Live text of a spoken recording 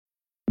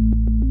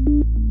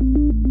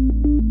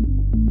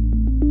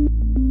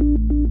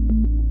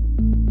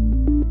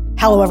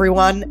Hello,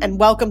 everyone, and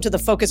welcome to the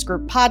Focus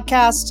Group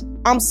podcast.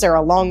 I'm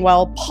Sarah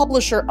Longwell,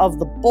 publisher of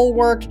The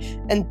Bulwark,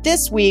 and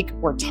this week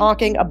we're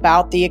talking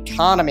about the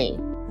economy.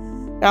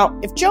 Now,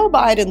 if Joe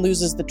Biden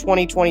loses the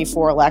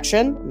 2024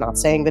 election, I'm not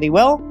saying that he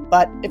will,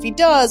 but if he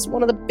does,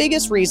 one of the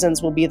biggest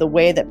reasons will be the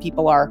way that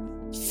people are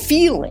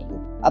feeling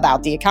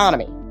about the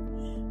economy.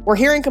 We're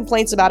hearing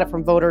complaints about it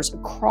from voters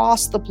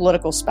across the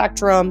political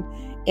spectrum,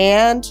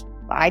 and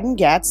Biden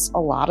gets a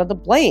lot of the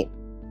blame.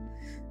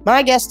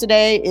 My guest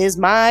today is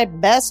my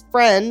best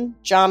friend,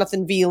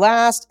 Jonathan V.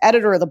 Last,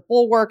 editor of The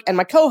Bulwark, and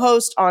my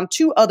co-host on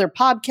two other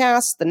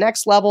podcasts, The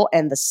Next Level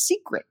and The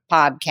Secret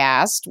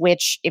Podcast,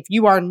 which, if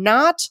you are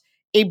not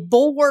a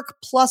Bulwark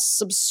Plus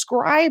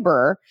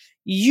subscriber,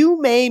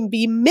 you may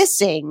be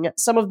missing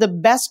some of the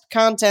best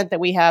content that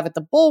we have at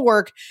The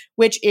Bulwark,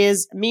 which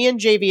is me and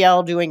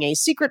JVL doing a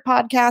secret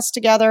podcast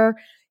together,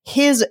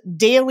 his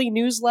daily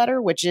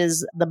newsletter, which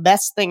is the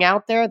best thing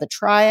out there, the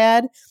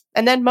Triad.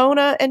 And then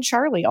Mona and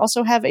Charlie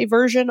also have a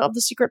version of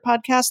the secret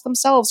podcast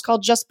themselves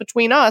called Just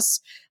Between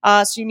Us.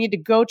 So you need to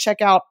go check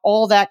out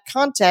all that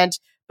content.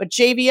 But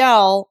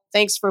JVL,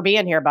 thanks for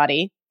being here,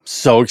 buddy.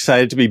 So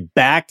excited to be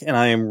back, and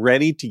I am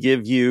ready to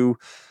give you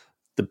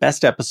the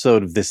best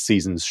episode of this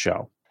season's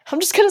show.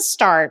 I'm just going to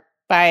start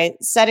by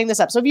setting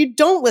this up. So if you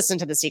don't listen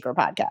to the secret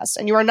podcast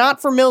and you are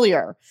not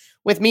familiar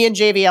with me and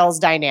JVL's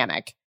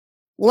dynamic,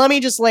 let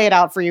me just lay it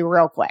out for you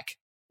real quick.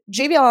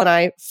 JVL and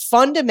I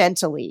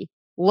fundamentally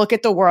look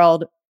at the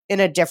world in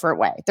a different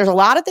way. There's a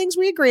lot of things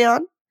we agree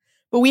on,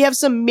 but we have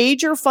some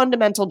major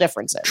fundamental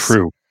differences.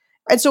 True.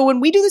 And so when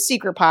we do the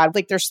secret pod,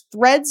 like there's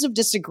threads of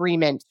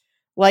disagreement,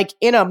 like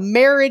in a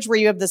marriage where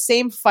you have the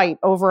same fight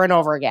over and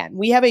over again.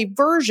 We have a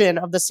version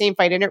of the same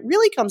fight, and it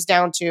really comes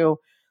down to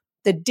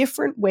the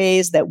different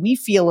ways that we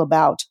feel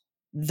about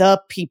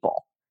the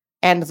people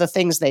and the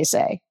things they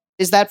say.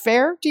 Is that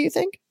fair, do you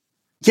think?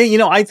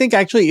 Yeah, I think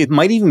actually it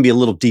might even be a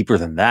little deeper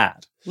than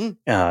that.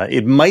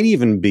 It might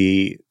even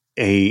be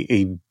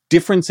a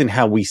difference in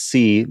how we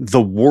see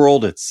the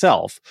world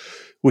itself,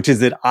 which is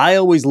that I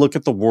always look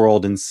at the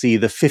world and see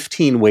the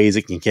 15 ways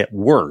it can get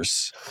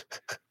worse.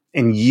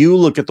 And you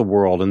look at the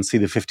world and see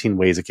the 15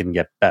 ways it can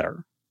get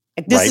better.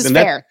 This is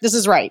fair. This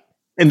is right.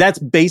 And that's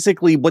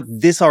basically what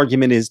this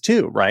argument is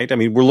too, right? I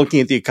mean, we're looking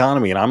at the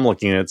economy and I'm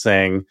looking at it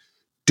saying,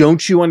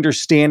 don't you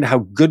understand how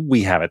good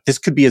we have it? This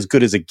could be as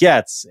good as it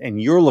gets.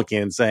 And you're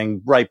looking and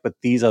saying, right, but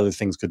these other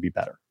things could be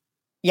better.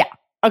 Yeah.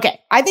 Okay.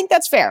 I think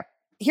that's fair.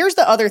 Here's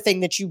the other thing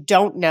that you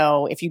don't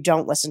know if you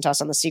don't listen to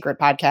us on the Secret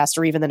Podcast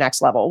or even The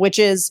Next Level, which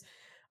is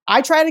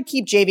I try to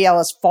keep JVL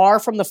as far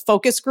from the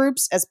focus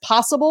groups as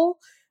possible,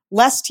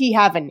 lest he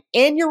have an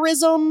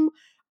aneurysm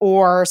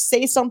or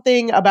say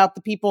something about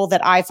the people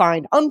that I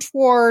find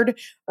untoward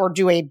or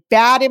do a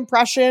bad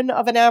impression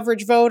of an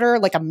average voter,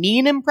 like a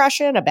mean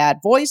impression, a bad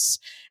voice.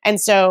 And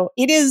so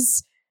it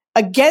is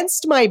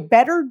against my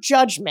better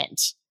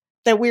judgment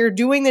that we're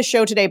doing this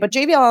show today. But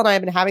JVL and I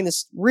have been having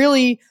this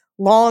really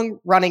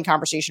long-running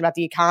conversation about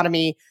the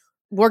economy.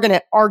 We're going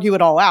to argue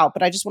it all out,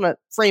 but I just want to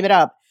frame it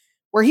up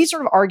where he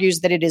sort of argues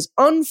that it is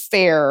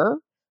unfair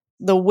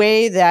the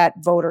way that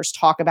voters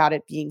talk about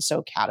it being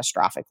so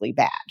catastrophically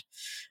bad.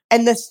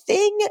 And the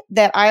thing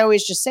that I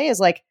always just say is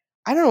like,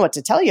 I don't know what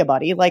to tell you,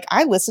 buddy. Like,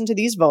 I listen to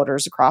these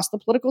voters across the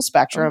political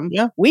spectrum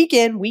week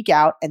in, week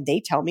out, and they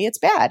tell me it's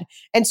bad.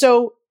 And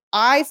so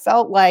I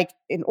felt like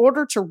in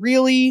order to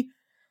really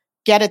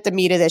get at the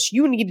meat of this,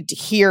 you needed to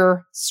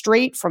hear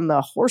straight from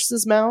the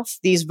horse's mouth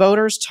these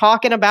voters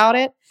talking about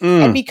it.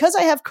 And because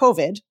I have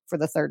COVID for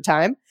the third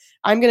time,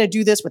 I'm going to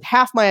do this with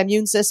half my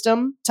immune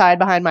system tied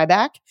behind my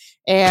back.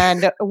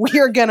 And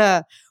we're going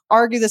to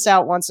argue this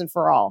out once and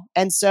for all.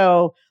 And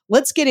so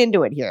let's get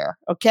into it here,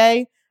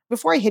 okay?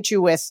 Before I hit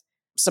you with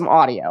some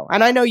audio,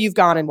 and I know you've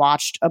gone and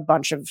watched a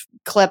bunch of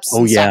clips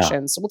and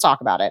sections, so we'll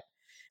talk about it.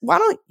 Why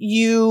don't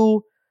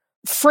you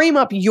frame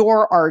up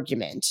your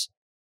argument?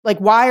 Like,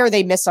 why are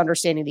they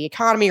misunderstanding the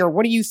economy, or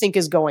what do you think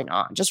is going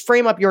on? Just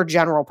frame up your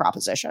general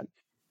proposition.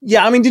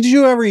 Yeah, I mean, did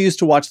you ever used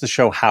to watch the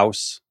show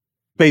House?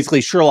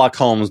 Basically Sherlock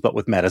Holmes, but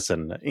with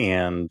medicine.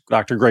 And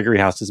Dr. Gregory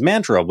House's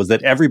mantra was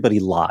that everybody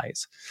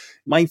lies.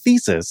 My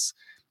thesis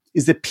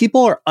is that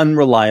people are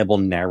unreliable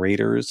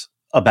narrators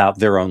about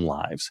their own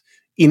lives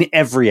in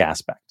every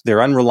aspect.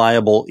 They're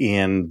unreliable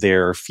in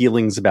their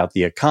feelings about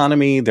the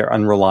economy. They're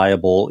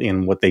unreliable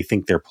in what they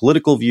think their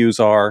political views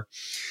are.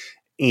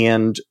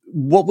 And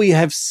what we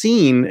have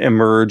seen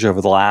emerge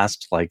over the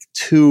last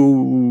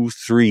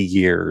 2-3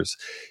 years,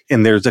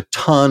 and there's a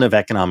ton of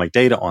economic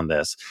data on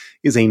this,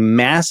 is a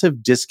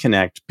massive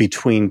disconnect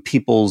between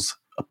people's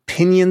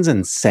opinions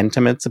and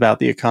sentiments about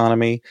the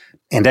economy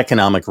and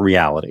economic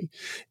reality.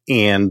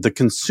 And the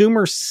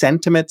consumer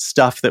sentiment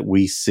stuff that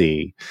we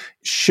see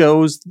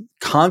shows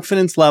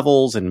confidence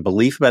levels and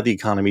belief about the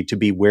economy to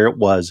be where it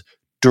was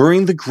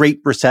during the Great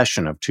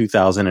Recession of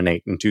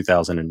 2008 and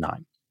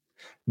 2009.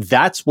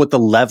 That's what the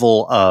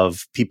level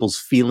of people's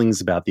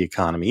feelings about the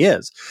economy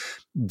is.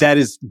 That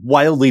is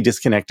wildly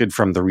disconnected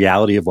from the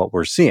reality of what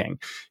we're seeing.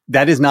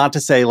 That is not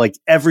to say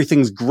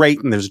everything's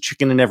great and there's a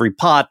chicken in every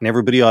pot and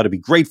everybody ought to be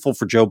grateful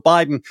for Joe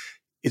Biden.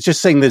 It's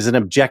just saying there's an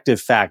objective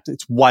fact.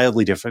 It's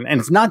wildly different. And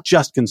it's not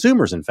just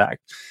consumers, in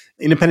fact.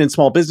 Independent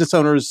small business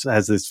owners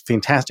has this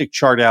fantastic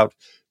chart out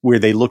where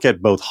they look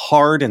at both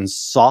hard and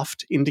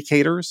soft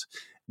indicators.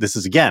 This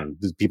is, again,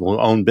 the people who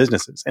own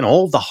businesses. And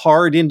all of the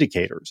hard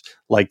indicators,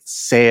 like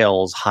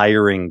sales,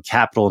 hiring,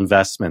 capital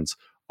investments,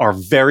 are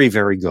very,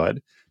 very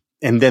good.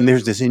 And then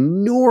there's this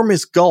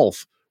enormous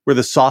gulf where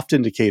the soft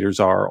indicators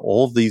are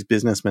all of these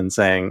businessmen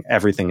saying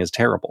everything is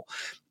terrible.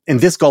 And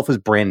this gulf is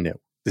brand new.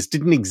 This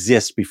didn't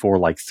exist before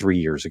like 3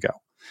 years ago.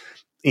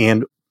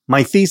 And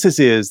my thesis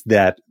is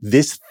that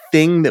this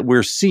thing that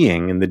we're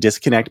seeing in the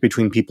disconnect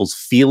between people's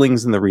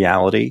feelings and the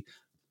reality,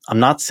 I'm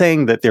not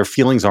saying that their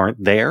feelings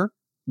aren't there.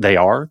 They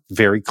are,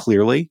 very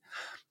clearly.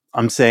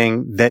 I'm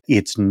saying that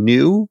it's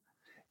new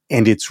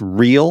and it's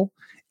real,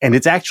 and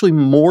it's actually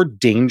more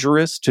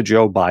dangerous to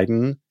Joe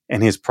Biden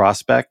and his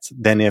prospects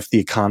than if the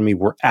economy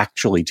were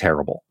actually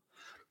terrible.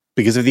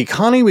 Because if the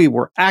economy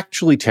were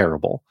actually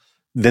terrible,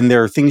 then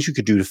there are things you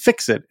could do to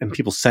fix it, and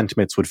people's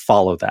sentiments would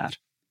follow that.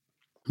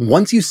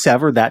 Once you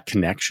sever that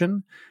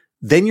connection,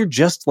 then you're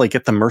just like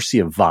at the mercy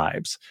of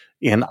vibes.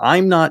 And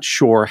I'm not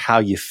sure how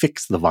you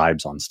fix the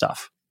vibes on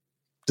stuff.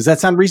 Does that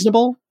sound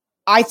reasonable?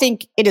 I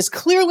think it is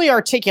clearly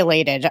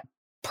articulated.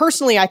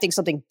 Personally, I think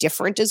something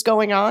different is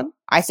going on.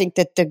 I think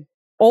that the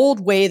old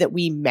way that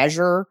we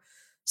measure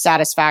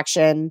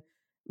satisfaction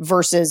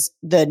versus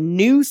the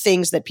new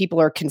things that people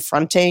are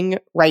confronting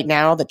right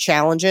now, the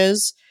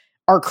challenges,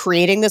 are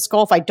creating this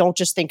gulf. I don't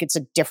just think it's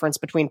a difference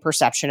between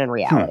perception and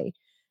reality.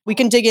 We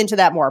can dig into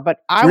that more, but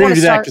I want to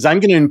do that start because I'm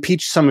going to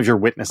impeach some of your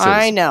witnesses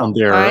on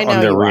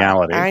their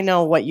reality. I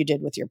know what you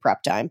did with your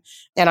prep time,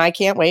 and I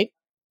can't wait.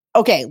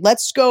 Okay,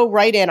 let's go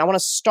right in. I want to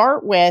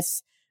start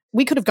with,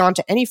 we could have gone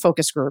to any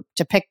focus group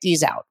to pick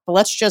these out, but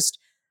let's just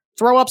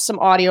throw up some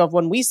audio of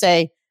when we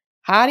say,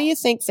 how do you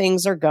think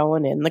things are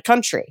going in the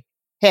country?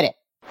 Hit it.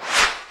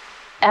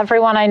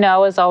 Everyone I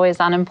know is always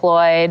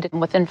unemployed.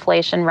 With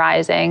inflation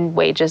rising,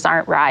 wages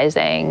aren't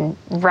rising.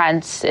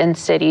 Rents in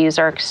cities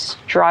are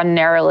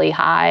extraordinarily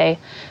high.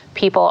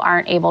 People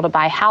aren't able to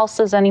buy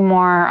houses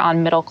anymore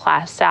on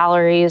middle-class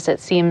salaries. It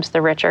seems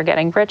the rich are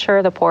getting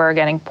richer, the poor are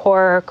getting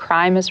poorer.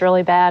 Crime is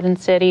really bad in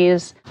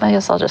cities. I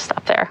guess I'll just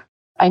stop there.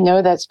 I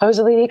know that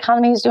supposedly the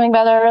economy is doing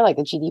better, like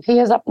the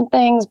GDP is up and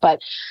things, but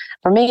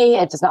for me,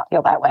 it does not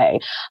feel that way.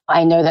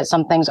 I know that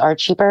some things are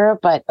cheaper,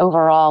 but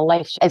overall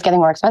life is getting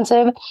more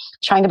expensive.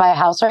 Trying to buy a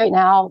house right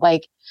now,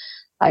 like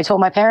I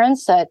told my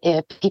parents that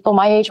if people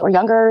my age or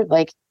younger,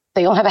 like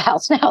they don't have a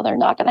house now, they're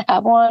not going to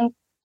have one.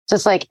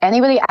 Just like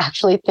anybody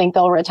actually think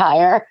they'll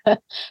retire?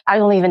 I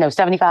don't even know,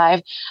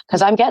 75,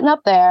 because I'm getting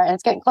up there and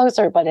it's getting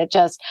closer, but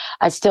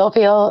I still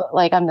feel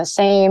like I'm the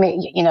same,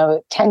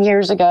 10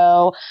 years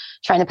ago,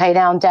 trying to pay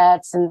down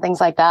debts and things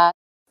like that.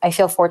 I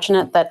feel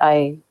fortunate that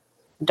I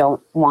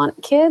don't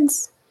want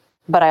kids,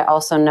 but I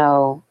also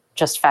know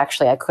just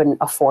factually I couldn't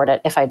afford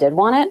it if I did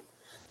want it.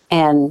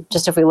 And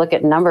just if we look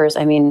at numbers,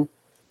 I mean,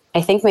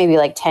 I think maybe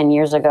like 10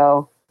 years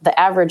ago, the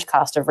average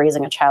cost of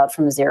raising a child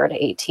from 0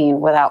 to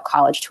 18 without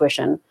college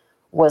tuition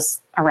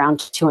was around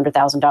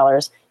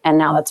 $200,000. And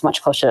now that's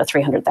much closer to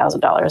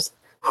 $300,000.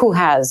 Who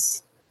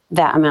has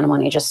that amount of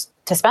money just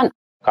to spend?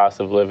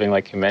 Cost of living,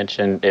 like you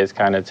mentioned, is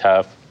kind of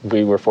tough.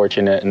 We were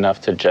fortunate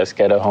enough to just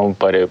get a home,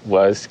 but it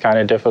was kind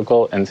of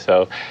difficult. And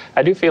so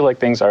I do feel like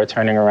things are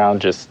turning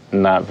around, just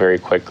not very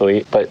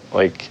quickly. But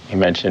like you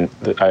mentioned,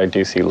 I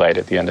do see light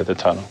at the end of the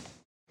tunnel.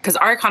 Because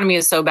our economy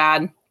is so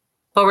bad,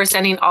 but we're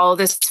sending all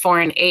this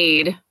foreign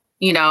aid,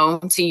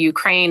 to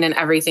Ukraine and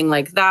everything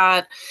like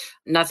that.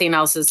 Nothing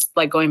else is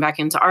like going back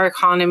into our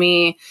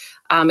economy.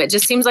 It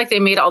just seems like they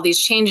made all these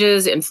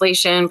changes,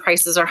 inflation,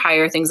 prices are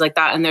higher, things like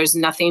that. And there's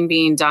nothing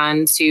being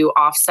done to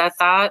offset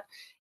that.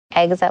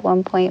 Eggs at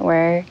one point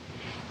were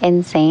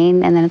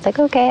insane. And then it's like,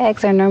 okay,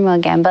 eggs are normal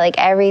again. But like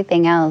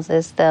everything else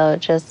is still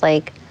just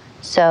like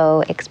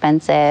so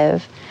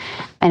expensive.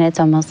 And it's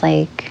almost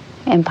like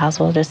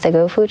impossible just to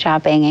go food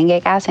shopping and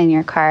get gas in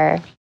your car.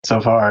 So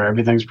far,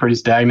 everything's pretty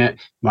stagnant.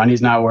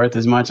 Money's not worth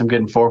as much. I'm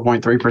getting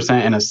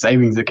 4.3% in a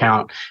savings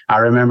account. I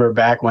remember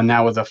back when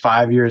that was a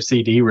 5-year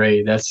CD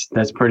rate.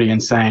 That's pretty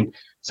insane.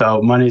 So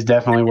money's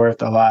definitely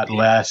worth a lot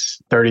less.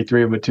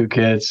 33 with 2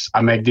 kids. I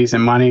make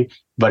decent money,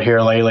 but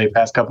here lately,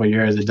 past couple of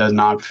years, it does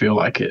not feel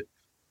like it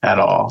at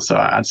all. So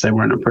I'd say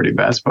we're in a pretty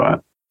bad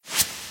spot.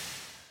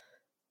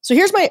 So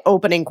here's my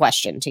opening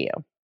question to you.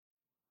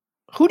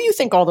 Who do you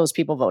think all those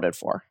people voted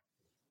for?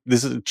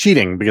 This is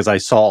cheating because I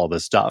saw all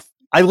this stuff.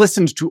 I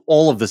listened to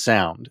all of the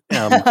sound.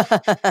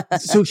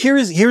 So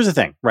here's the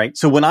thing, right?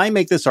 So when I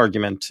make this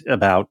argument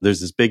about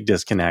there's this big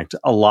disconnect,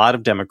 a lot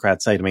of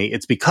Democrats say to me,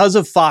 it's because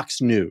of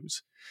Fox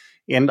News.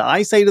 And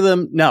I say to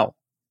them, no,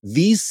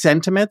 these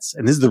sentiments,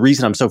 and this is the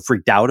reason I'm so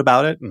freaked out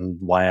about it and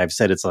why I've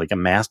said it's like a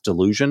mass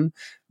delusion,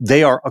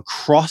 they are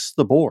across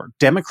the board.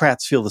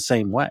 Democrats feel the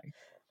same way.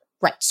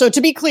 Right. So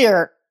to be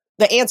clear,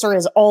 the answer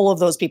is all of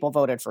those people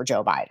voted for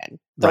Joe Biden.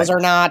 Those are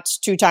not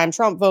 2-time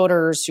Trump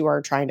voters who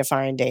are trying to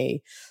find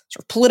a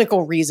sort of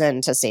political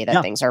reason to say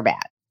that things are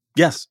bad.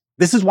 Yes.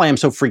 This is why I'm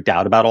so freaked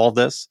out about all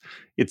this.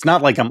 It's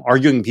not like I'm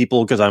arguing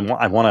people because I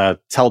want to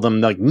tell them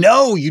like,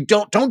 no, you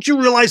don't you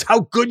realize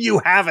how good you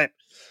have it?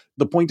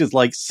 The point is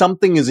like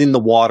something is in the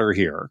water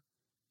here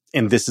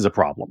and this is a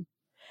problem.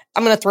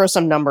 I'm going to throw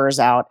some numbers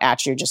out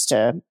at you just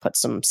to put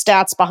some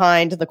stats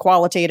behind the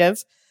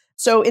qualitative.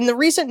 So in the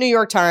recent New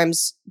York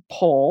Times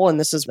poll, and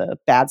this is the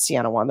bad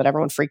Sienna one that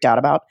everyone freaked out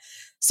about,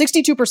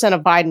 62%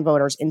 of Biden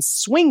voters in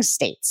swing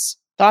states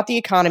thought the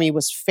economy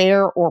was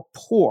fair or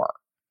poor.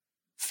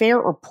 Fair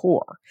or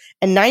poor.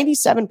 And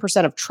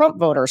 97% of Trump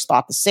voters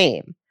thought the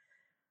same.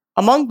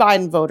 Among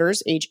Biden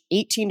voters age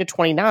 18 to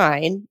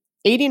 29,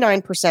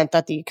 89%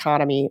 thought the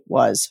economy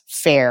was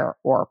fair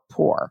or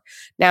poor.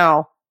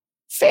 Now,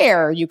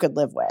 fair you could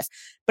live with,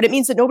 but it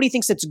means that nobody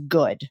thinks it's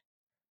good,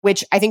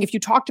 which I think if you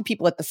talk to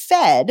people at the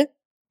Fed,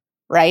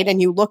 right, and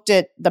you looked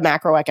at the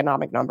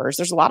macroeconomic numbers,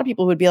 there's a lot of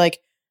people who would be like,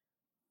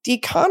 the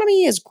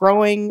economy is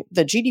growing,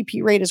 the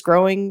GDP rate is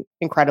growing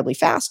incredibly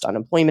fast,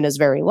 unemployment is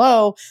very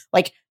low.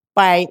 Like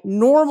by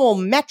normal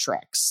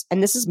metrics,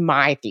 and this is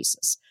my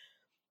thesis,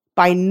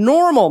 by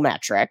normal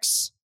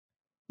metrics,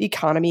 the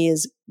economy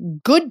is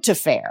good to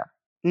fair,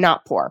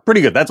 not poor.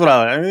 Pretty good. That's what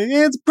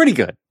it's pretty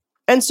good.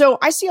 And so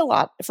I see a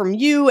lot from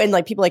you and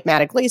like people like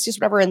Matt Iglesias,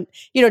 whatever. And,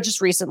 you know,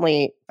 just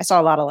recently I saw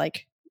a lot of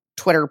like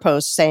Twitter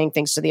posts saying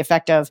things to the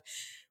effect of,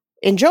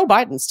 in Joe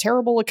Biden's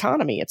terrible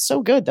economy, it's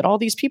so good that all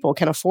these people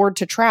can afford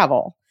to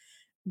travel.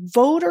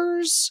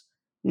 Voters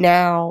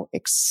now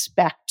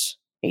expect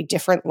a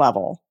different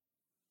level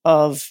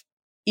of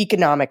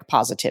economic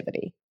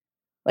positivity.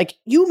 Like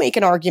you make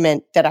an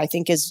argument that I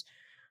think is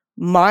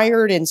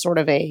mired in sort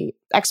of a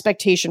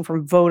expectation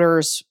from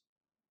voters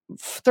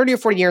 30 or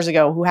 40 years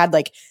ago who had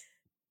like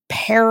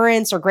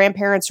parents or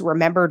grandparents who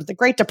remembered the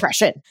Great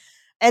Depression.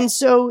 And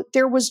so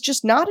there was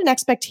just not an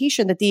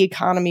expectation that the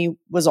economy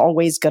was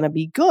always going to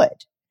be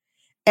good.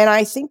 And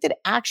I think that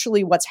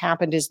actually what's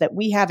happened is that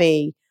we have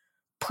a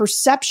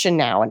perception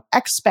now, an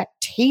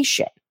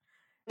expectation.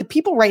 The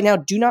people right now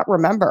do not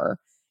remember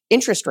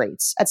interest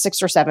rates at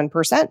 6 or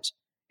 7%.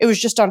 It was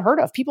just unheard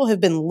of. People have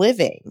been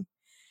living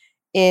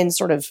in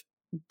sort of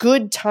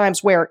good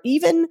times where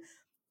even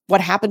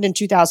what happened in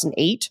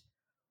 2008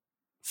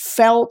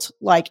 felt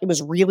like it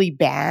was really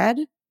bad,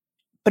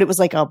 but it was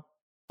like a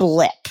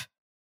blip.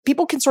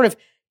 People can sort of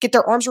get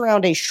their arms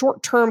around a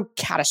short-term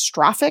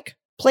catastrophic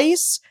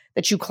place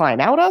that you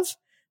climb out of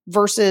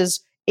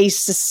versus a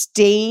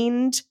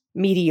sustained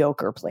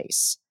mediocre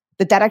place.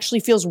 That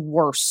actually feels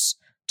worse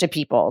to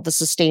people, the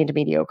sustained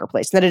mediocre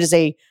place, that it is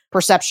a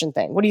perception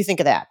thing. What do you think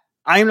of that?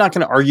 I'm not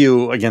going to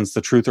argue against the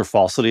truth or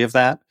falsity of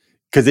that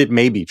because it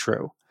may be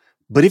true.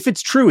 But if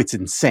it's true, it's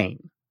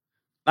insane.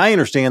 I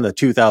understand that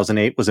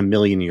 2008 was a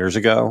million years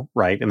ago,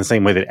 right? In the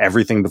same way that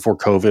everything before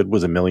COVID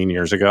was a million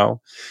years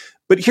ago.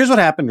 But here's what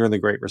happened during the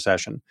Great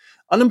Recession.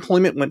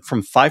 Unemployment went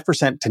from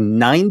 5% to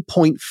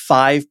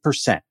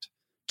 9.5%.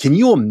 Can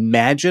you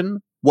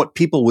imagine what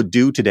people would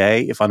do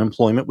today if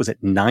unemployment was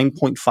at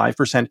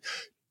 9.5%?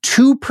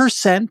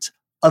 2%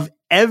 of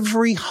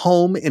every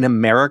home in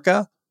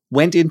America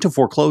went into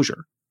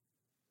foreclosure.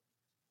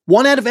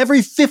 1 out of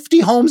every 50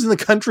 homes in the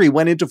country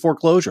went into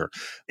foreclosure.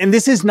 And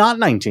this is not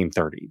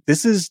 1930.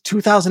 This is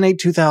 2008,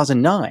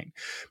 2009.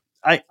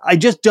 I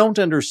just don't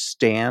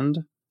understand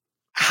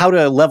how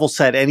to level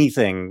set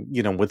anything,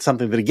 you know, with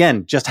something that,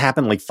 again, just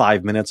happened like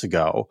 5 minutes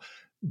ago.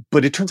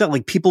 But it turns out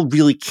like people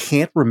really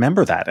can't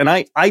remember that. And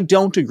I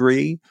don't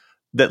agree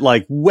that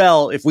like,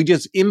 well, if we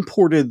just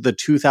imported the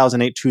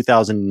 2008,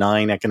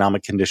 2009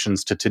 economic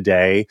conditions to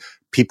today,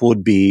 people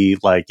would be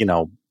like, you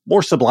know,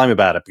 more sublime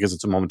about it because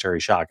it's a momentary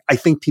shock. I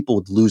think people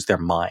would lose their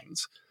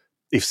minds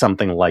if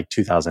something like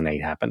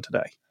 2008 happened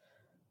today.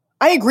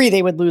 I agree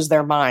they would lose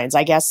their minds.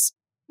 I guess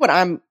what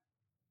I'm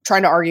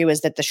trying to argue is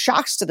that the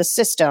shocks to the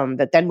system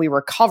that then we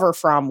recover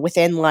from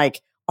within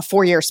like a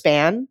 4-year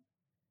span,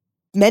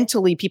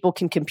 mentally people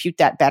can compute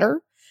that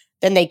better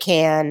than they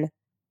can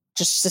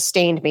just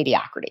sustained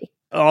mediocrity.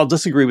 I'll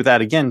disagree with that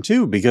again,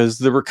 too, because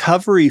the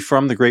recovery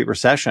from the Great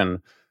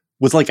Recession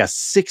was like a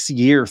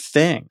 6-year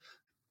thing.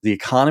 The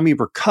economy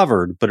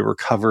recovered, but it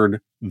recovered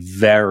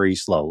very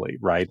slowly,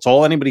 right? It's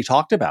all anybody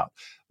talked about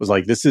was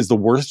like, this is the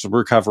worst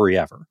recovery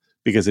ever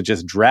because it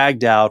just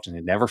dragged out and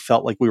it never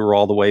felt like we were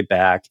all the way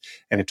back.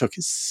 And it took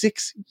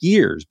 6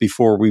 years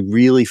before we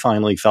really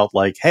finally felt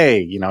like,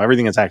 hey, you know,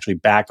 everything is actually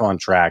back on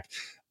track.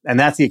 And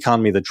that's the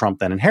economy that Trump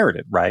then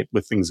inherited, right?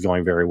 With things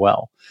going very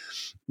well.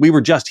 We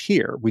were just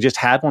here. We just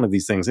had one of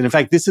these things. And in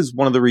fact, this is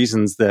one of the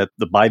reasons that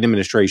the Biden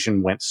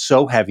administration went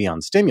so heavy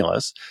on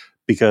stimulus,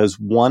 because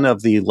one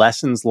of the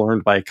lessons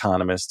learned by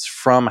economists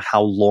from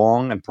how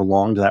long and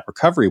prolonged that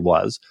recovery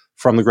was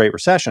from the Great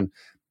Recession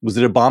was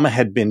that Obama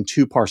had been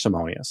too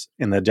parsimonious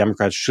and the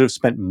Democrats should have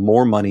spent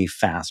more money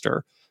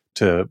faster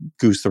to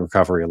goose the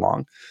recovery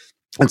along.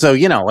 And so,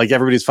 you know, like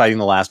everybody's fighting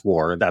the last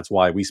war. That's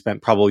why we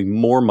spent probably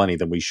more money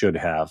than we should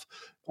have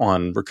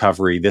on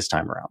recovery this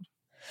time around.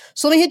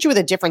 So let me hit you with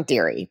a different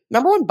theory.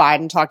 Remember when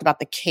Biden talked about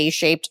the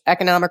K-shaped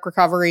economic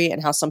recovery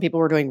and how some people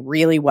were doing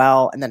really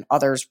well and then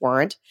others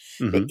weren't?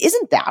 Mm-hmm.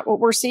 Isn't that what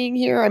we're seeing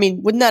here? I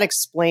mean, wouldn't that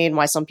explain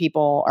why some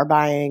people are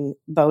buying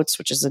boats,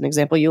 which is an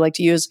example you like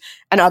to use,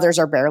 and others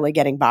are barely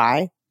getting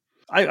by?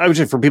 I would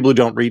say, for people who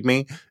don't read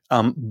me,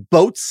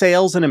 boat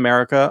sales in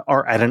America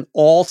are at an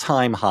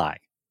all-time high.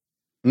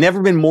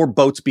 Never been more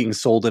boats being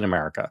sold in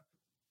America.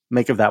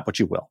 Make of that what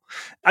you will.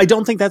 I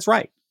don't think that's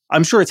right.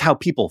 I'm sure it's how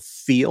people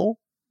feel,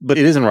 but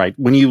it isn't right.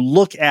 When you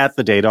look at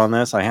the data on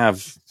this, I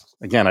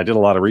did a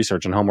lot of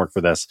research and homework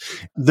for this.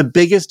 The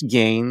biggest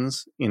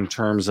gains in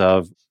terms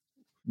of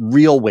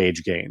real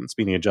wage gains,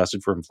 meaning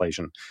adjusted for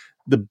inflation,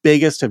 the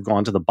biggest have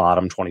gone to the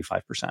bottom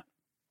 25%.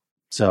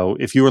 So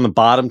if you're in the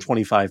bottom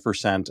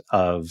 25%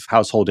 of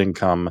household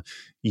income,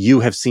 you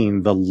have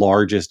seen the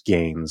largest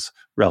gains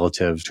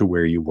relative to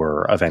where you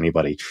were of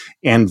anybody.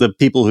 And the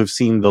people who've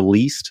seen the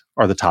least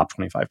are the top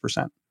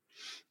 25%.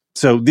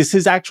 So this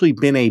has actually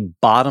been a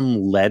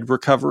bottom-led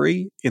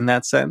recovery in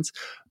that sense,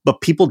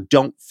 but people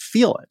don't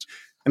feel it.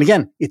 And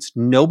again, it's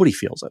nobody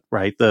feels it,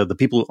 right? The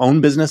people who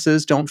own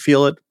businesses don't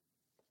feel it.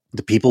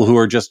 The people who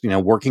are just,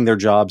 working their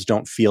jobs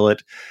don't feel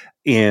it.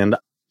 And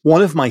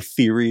one of my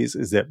theories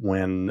is that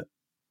when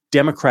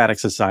democratic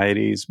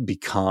societies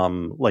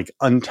become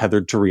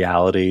untethered to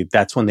reality,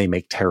 that's when they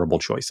make terrible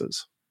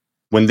choices.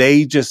 When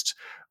they just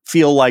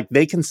feel like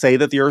they can say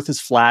that the earth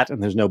is flat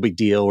and there's no big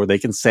deal, or they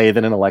can say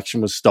that an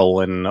election was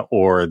stolen,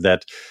 or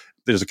that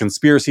there's a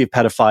conspiracy of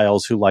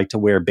pedophiles who like to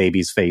wear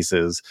babies'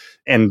 faces,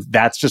 and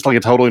that's just a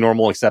totally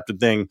normal, accepted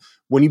thing.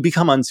 When you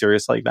become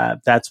unserious like that,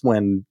 that's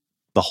when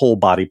the whole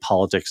body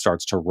politic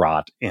starts to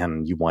rot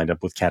and you wind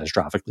up with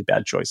catastrophically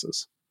bad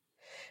choices.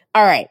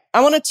 All right.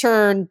 I want to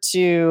turn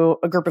to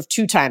a group of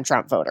two-time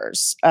Trump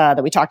voters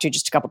that we talked to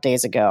just a couple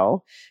days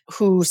ago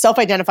who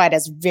self-identified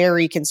as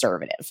very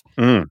conservative.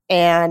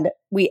 And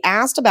we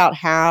asked about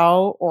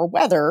how or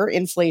whether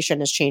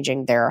inflation is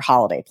changing their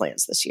holiday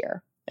plans this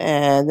year.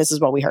 And this is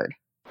what we heard.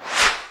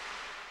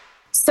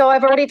 So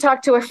I've already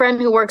talked to a friend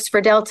who works for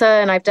Delta,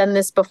 and I've done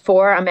this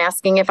before. I'm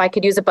asking if I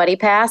could use a buddy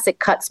pass. It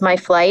cuts my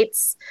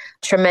flights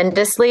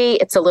tremendously.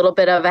 It's a little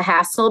bit of a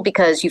hassle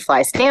because you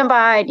fly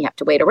standby and you have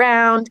to wait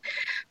around.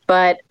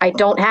 But I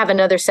don't have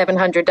another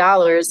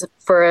 $700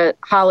 for a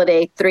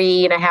holiday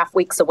 3.5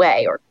 weeks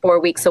away or 4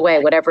 weeks away,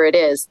 whatever it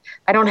is.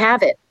 I don't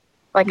have it.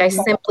 I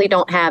simply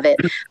don't have it.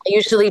 I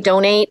usually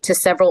donate to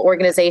several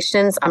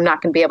organizations. I'm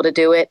not going to be able to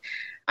do it.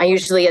 I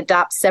usually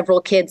adopt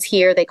several kids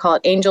here. They call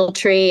it Angel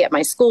Tree at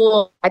my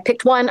school. I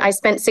picked one. I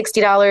spent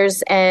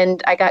 $60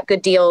 and I got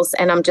good deals,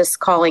 and I'm just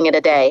calling it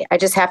a day. I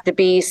just have to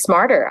be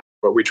smarter.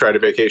 But we try to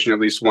vacation at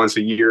least once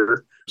a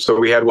year. So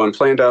we had one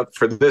planned up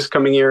for this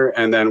coming year,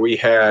 and then we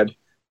had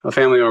a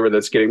family over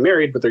that's getting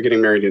married, but they're getting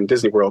married in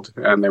Disney World,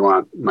 and they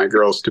want my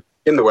girls to be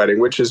in the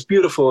wedding, which is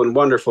beautiful and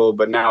wonderful,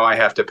 but now I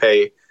have to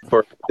pay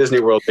for Disney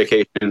World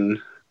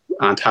vacation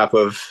on top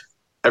of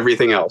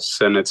everything else.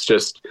 And it's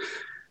just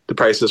the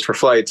prices for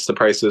flights, the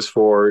prices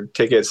for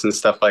tickets and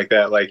stuff like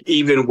that.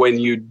 Even when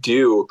you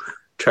do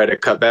try to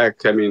cut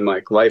back,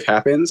 life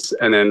happens.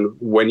 And then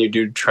when you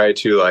do try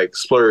to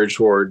splurge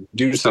or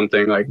do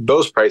something,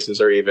 those prices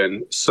are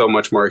even so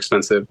much more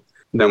expensive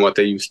than what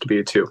they used to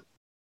be too.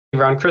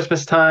 Around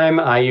Christmas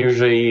time, I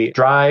usually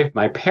drive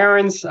my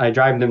parents. I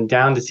drive them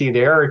down to see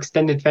their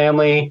extended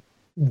family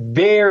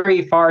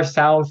very far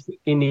south,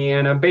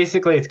 Indiana.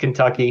 Basically, it's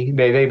Kentucky.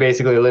 They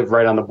basically live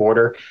right on the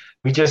border.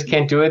 We just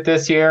can't do it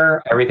this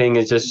year. Everything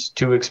is just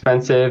too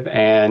expensive,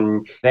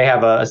 and they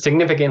have a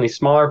significantly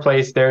smaller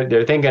place.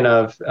 They're thinking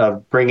of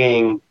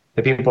bringing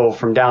the people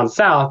from down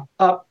south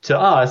up to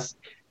us,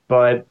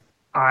 but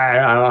I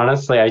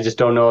honestly, I just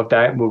don't know if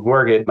that would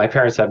work. My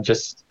parents have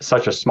just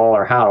such a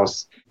smaller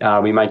house.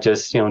 We might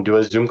just, do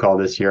a Zoom call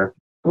this year.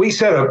 We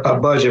set a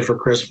budget for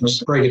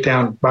Christmas, break it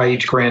down by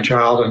each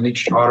grandchild and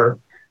each daughter.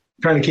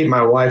 Trying to keep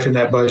my wife in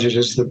that budget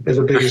is the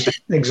biggest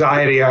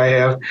anxiety I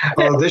have.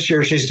 Although this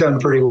year she's done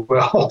pretty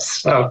well.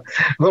 So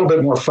a little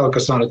bit more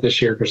focus on it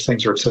this year because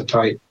things are so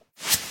tight.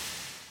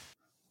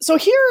 So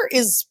here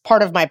is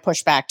part of my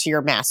pushback to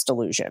your mass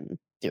delusion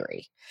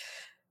theory.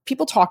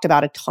 People talked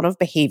about a ton of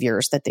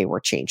behaviors that they were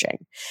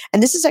changing.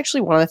 And this is actually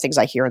one of the things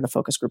I hear in the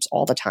focus groups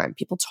all the time.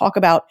 People talk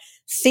about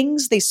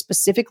things they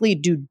specifically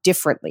do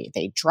differently.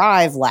 They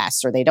drive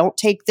less, or they don't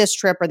take this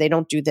trip, or they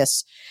don't do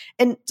this.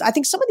 And I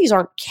think some of these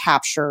aren't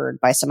captured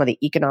by some of the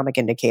economic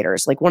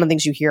indicators. One of the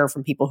things you hear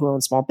from people who own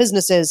small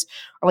businesses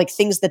are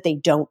things that they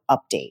don't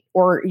update.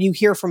 Or you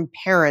hear from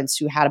parents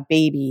who had a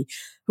baby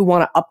who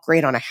want to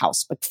upgrade on a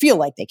house, but feel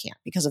like they can't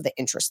because of the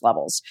interest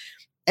levels.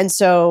 And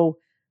so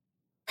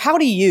how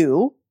do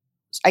you,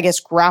 I guess,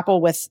 grapple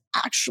with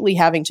actually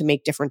having to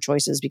make different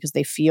choices because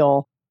they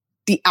feel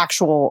the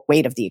actual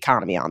weight of the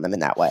economy on them in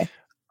that way?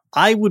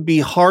 I would be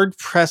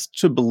hard-pressed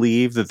to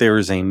believe that there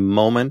is a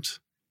moment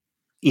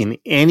in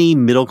any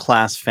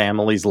middle-class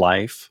family's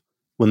life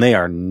when they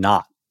are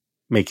not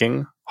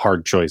making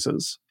hard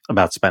choices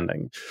about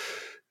spending.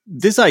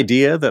 This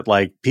idea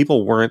that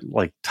people weren't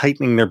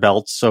tightening their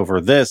belts over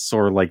this,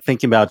 or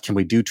thinking about, can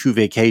we do 2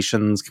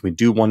 vacations? Can we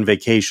do 1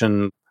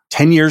 vacation?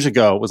 10 years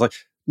ago, it was like,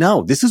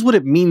 no, this is what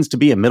it means to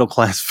be a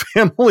middle-class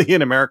family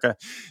in America.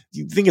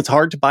 You think it's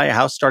hard to buy a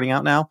house starting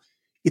out now?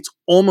 It's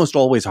almost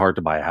always hard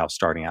to buy a house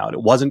starting out.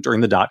 It wasn't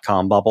during the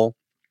dot-com bubble.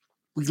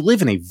 We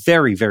live in a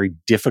very, very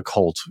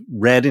difficult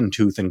red in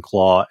tooth and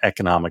claw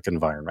economic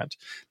environment.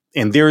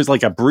 And there is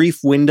like a brief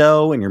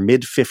window in your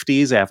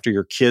mid-50s after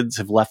your kids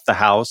have left the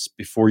house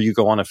before you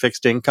go on a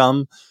fixed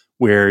income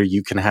where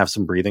you can have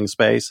some breathing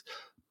space.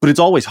 But it's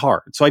always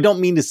hard. So I don't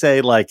mean to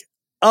say like,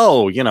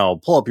 oh,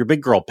 pull up your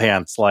big girl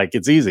pants like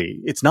it's easy.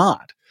 It's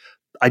not.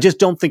 I just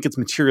don't think it's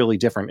materially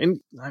different. And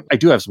I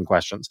do have some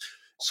questions.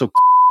 So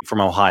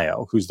from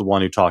Ohio, who's the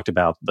one who talked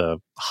about the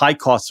high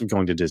costs of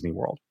going to Disney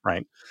World,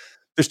 right?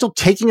 They're still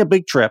taking a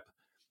big trip.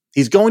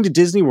 He's going to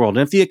Disney World.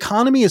 And if the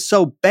economy is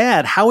so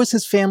bad, how is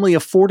his family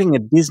affording a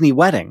Disney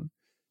wedding?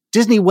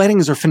 Disney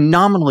weddings are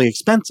phenomenally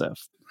expensive.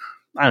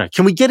 I don't know.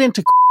 Can we get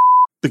into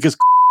because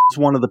is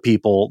one of the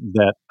people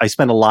that I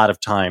spend a lot of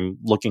time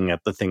looking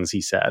at the things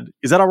he said.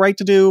 Is that all right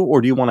to do?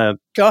 Or do you want to?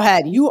 Go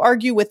ahead. You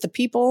argue with the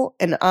people,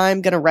 and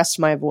I'm going to rest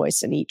my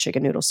voice and eat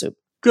chicken noodle soup.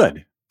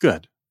 Good.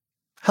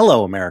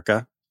 Hello,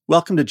 America.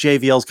 Welcome to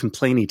JVL's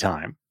Complainy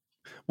Time.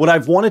 What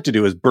I've wanted to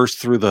do is burst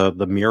through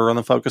the mirror on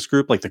the focus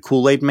group, like the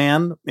Kool-Aid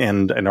man,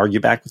 and argue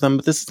back with them.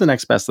 But this is the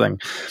next best thing.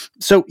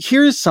 So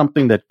here's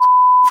something that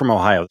from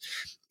Ohio.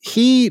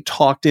 He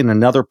talked in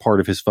another part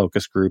of his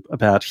focus group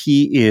about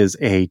he is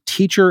a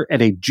teacher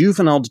at a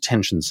juvenile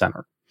detention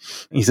center.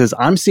 He says,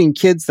 I'm seeing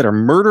kids that are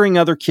murdering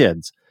other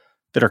kids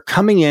that are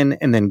coming in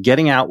and then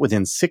getting out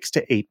within 6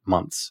 to 8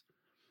 months.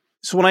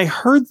 So when I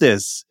heard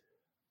this,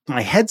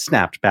 my head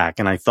snapped back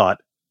and I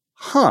thought,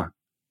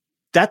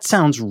 that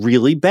sounds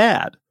really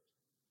bad.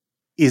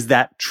 Is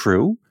that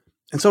true?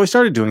 And so I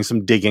started doing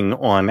some digging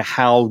on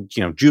how,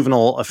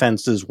 juvenile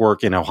offenses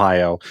work in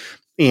Ohio.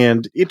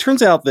 And it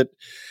turns out that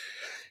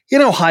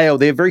in Ohio,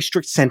 they have very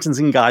strict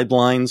sentencing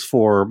guidelines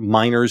for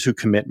minors who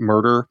commit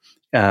murder.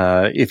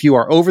 If you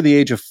are over the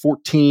age of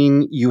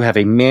 14, you have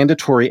a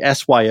mandatory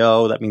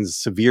SYO. That means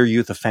severe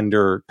youth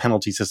offender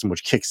penalty system,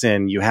 which kicks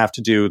in. You have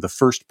to do the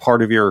first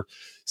part of your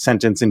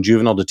sentence in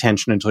juvenile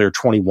detention until you're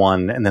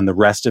 21, and then the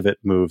rest of it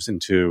moves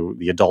into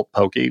the adult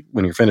pokey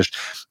when you're finished.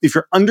 If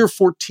you're under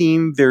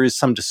 14, there is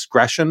some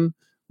discretion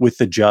with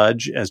the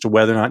judge as to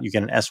whether or not you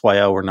get an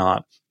SYO or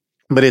not.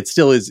 But it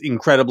still is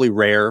incredibly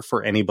rare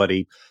for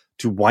anybody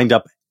to wind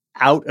up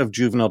out of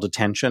juvenile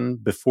detention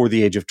before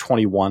the age of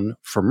 21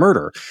 for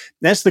murder.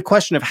 That's the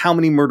question of how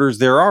many murders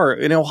there are.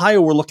 In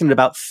Ohio, we're looking at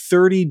about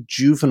 30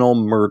 juvenile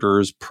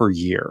murders per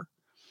year.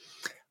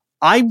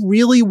 I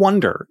really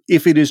wonder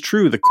if it is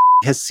true that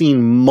has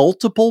seen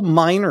multiple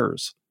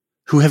minors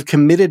who have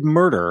committed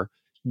murder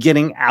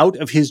getting out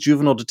of his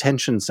juvenile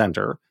detention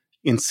center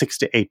in 6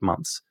 to 8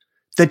 months.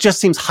 That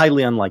just seems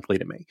highly unlikely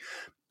to me.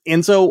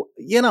 And so,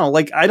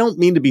 I don't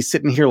mean to be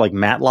sitting here like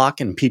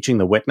Matlock and impeaching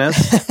the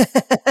witness.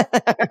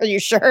 Are you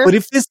sure? But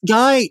if this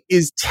guy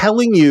is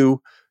telling you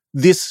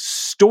this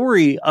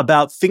story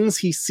about things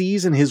he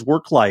sees in his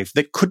work life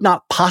that could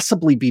not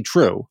possibly be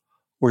true,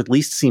 or at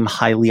least seem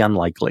highly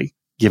unlikely,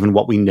 given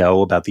what we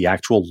know about the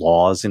actual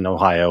laws in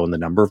Ohio and the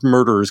number of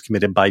murders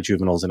committed by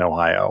juveniles in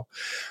Ohio,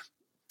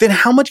 then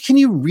how much can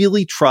you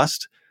really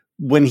trust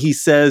when he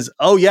says,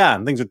 oh yeah,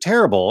 and things are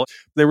terrible?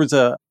 There was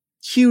a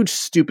huge,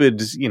 stupid,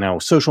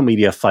 social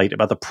media fight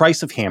about the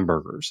price of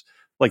hamburgers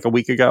like a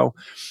week ago.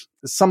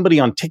 Somebody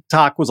on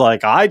TikTok was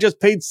like, I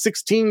just paid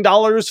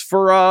 $16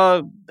 for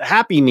a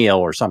Happy Meal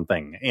or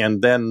something.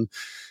 And then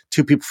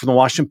two people from the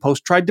Washington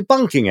Post tried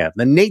debunking it.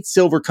 Then Nate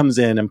Silver comes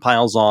in and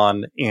piles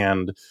on,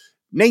 and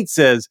Nate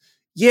says,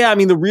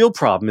 the real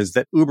problem is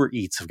that Uber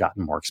Eats have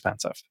gotten more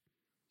expensive.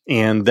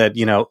 And that,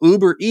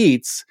 Uber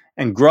Eats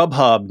and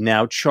Grubhub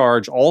now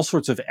charge all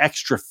sorts of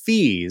extra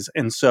fees.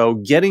 And so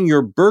getting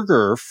your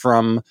burger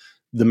from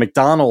the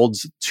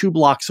McDonald's 2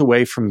 blocks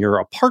away from your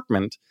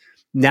apartment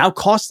now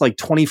costs like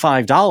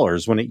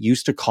 $25 when it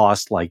used to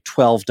cost like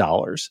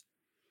 $12.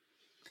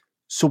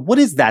 So what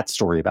is that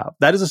story about?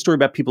 That is a story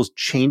about people's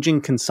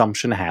changing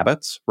consumption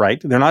habits,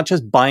 right? They're not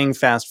just buying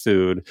fast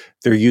food.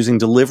 They're using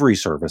delivery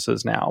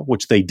services now,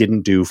 which they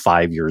didn't do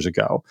 5 years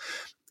ago.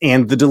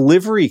 And the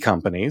delivery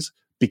companies,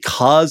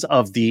 because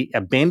of the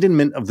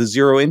abandonment of the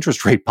zero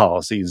interest rate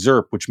policy,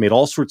 ZIRP, which made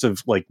all sorts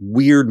of like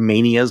weird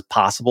manias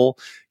possible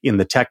in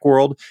the tech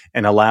world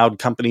and allowed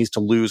companies to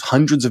lose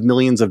hundreds of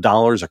millions of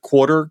dollars a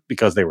quarter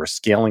because they were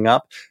scaling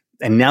up.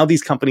 And now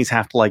these companies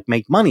have to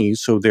make money,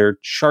 so they're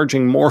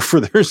charging more for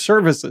their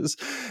services.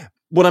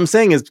 What I'm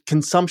saying is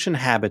consumption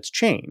habits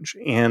change.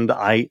 And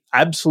I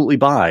absolutely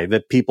buy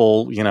that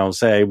people,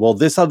 say, well,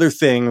 this other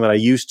thing that I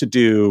used to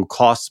do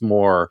costs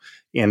more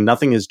and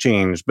nothing has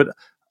changed. But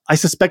I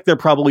suspect they're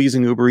probably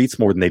using Uber Eats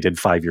more than they did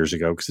 5 years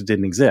ago because it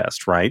didn't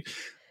exist, right?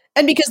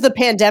 And because the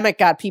pandemic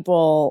got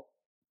people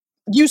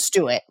used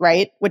to it,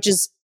 right? Which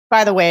is,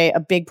 by the way, a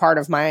big part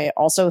of my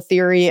also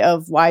theory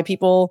of why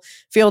people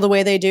feel the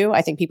way they do.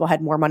 I think people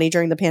had more money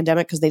during the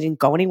pandemic because they didn't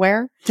go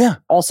anywhere. Yeah.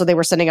 Also, they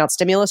were sending out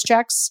stimulus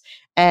checks.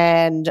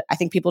 And I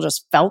think people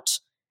just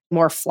felt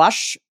more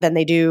flush than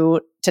they do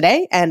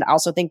today. And I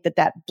also think that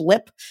that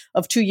blip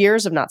of 2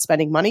 years of not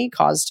spending money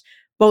caused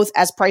both,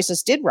 as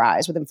prices did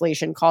rise with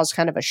inflation, caused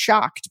kind of a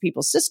shock to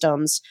people's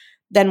systems.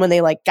 Then when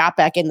they got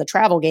back in the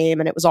travel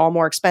game and it was all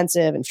more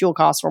expensive and fuel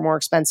costs were more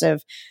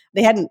expensive,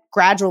 they hadn't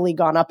gradually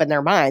gone up in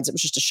their minds. It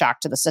was just a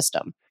shock to the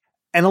system.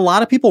 And a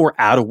lot of people were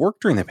out of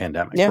work during the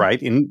pandemic,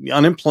 right? And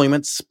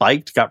unemployment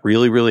spiked, got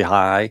really, really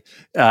high,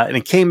 and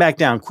it came back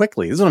down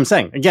quickly. This is what I'm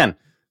saying. Again,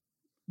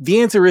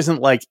 the answer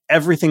isn't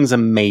everything's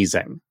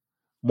amazing.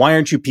 Why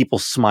aren't you people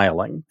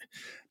smiling?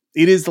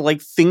 It is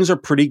things are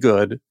pretty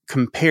good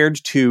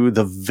compared to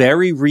the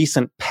very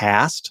recent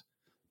past,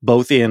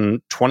 both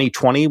in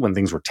 2020 when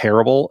things were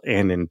terrible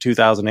and in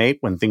 2008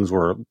 when things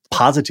were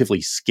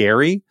positively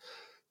scary.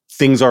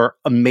 Things are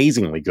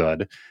amazingly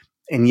good.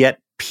 And yet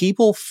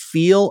people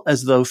feel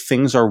as though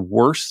things are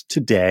worse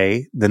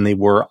today than they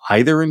were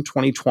either in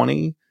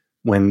 2020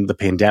 when the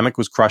pandemic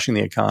was crushing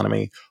the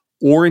economy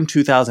or in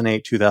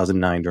 2008,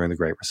 2009 during the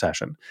Great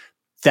Recession.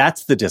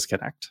 That's the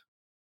disconnect.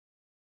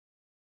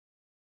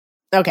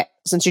 Okay,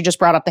 since you just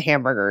brought up the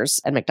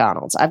hamburgers and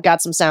McDonald's, I've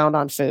got some sound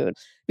on food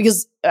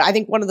because I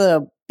think one of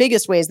the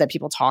biggest ways that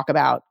people talk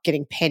about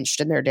getting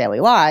pinched in their daily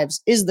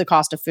lives is the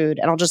cost of food.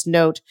 And I'll just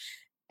note,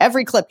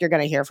 every clip you're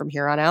going to hear from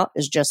here on out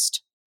is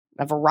just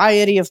a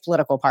variety of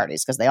political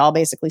parties because they all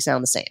basically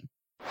sound the same.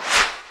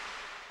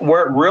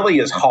 Where it really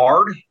is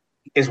hard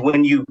is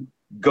when you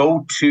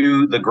go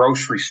to the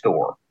grocery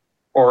store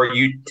or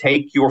you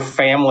take your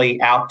family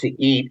out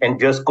to eat and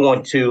just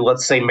going to,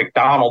 let's say,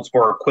 McDonald's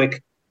for a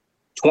quick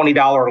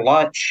 $20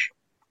 lunch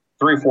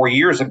 3 or 4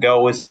 years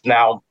ago is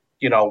now,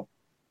 $40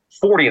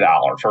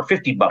 or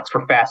 $50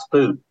 for fast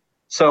food.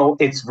 So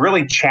it's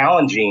really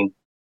challenging.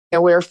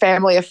 We're a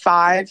family of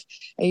 5.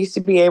 I used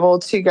to be able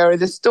to go to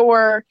the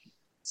store,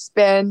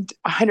 spend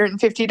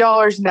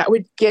 $150, and that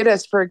would get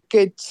us for a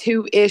good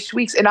 2-ish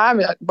weeks. And I'm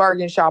a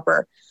bargain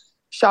shopper.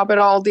 Shop at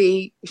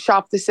Aldi,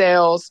 shop the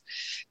sales.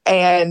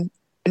 And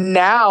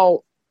now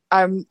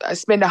I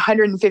spend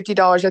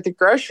 $150 at the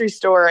grocery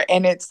store,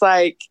 and it's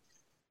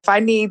if I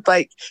need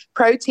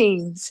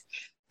proteins,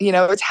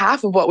 it's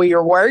half of what we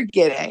were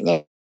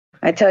getting.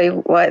 I tell you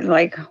what,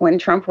 when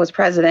Trump was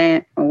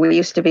president, we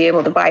used to be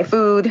able to buy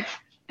food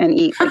and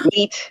eat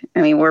meat.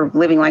 I mean, we're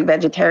living like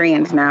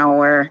vegetarians now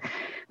where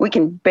we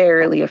can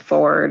barely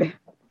afford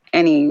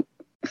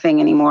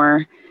anything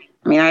anymore.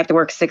 I mean, I have to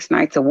work 6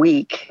 nights a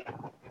week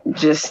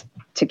just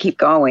to keep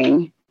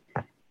going.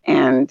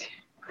 And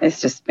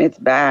it's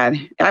bad.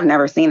 I've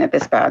never seen it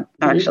this bad,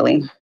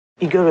 actually.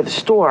 You go to the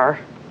store,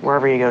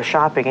 wherever you go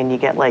shopping, and you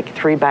get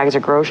 3 bags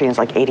of groceries,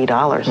 it's $80.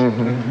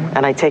 Mm-hmm.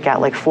 And I take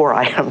out 4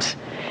 items.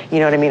 You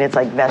know what I mean? It's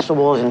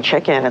vegetables and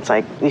chicken. It's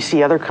you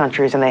see other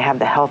countries and they have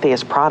the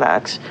healthiest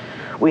products.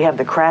 We have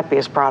the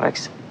crappiest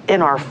products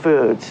in our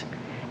foods.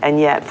 And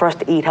yet for us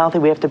to eat healthy,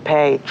 we have to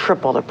pay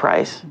triple the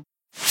price.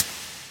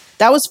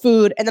 That was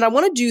food. And then I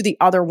want to do the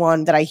other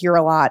one that I hear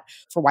a lot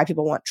for why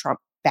people want Trump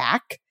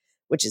back,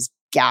 which is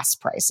gas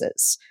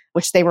prices,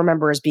 which they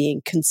remember as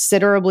being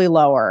considerably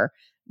lower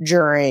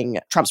during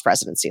Trump's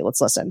presidency. Let's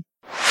listen.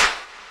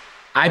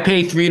 I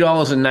paid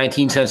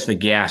 $3.19 for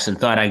gas and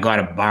thought I got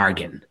a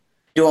bargain.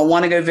 Do I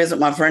want to go visit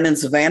my friend in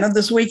Savannah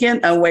this weekend?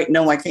 Oh, wait,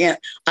 no, I can't.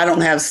 I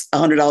don't have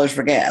 $100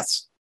 for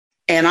gas.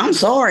 And I'm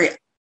sorry.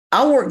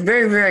 I work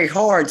very, very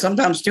hard,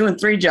 sometimes 2 and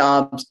 3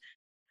 jobs.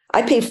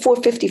 I paid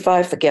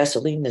 $4.55 for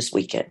gasoline this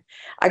weekend.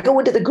 I go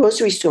into the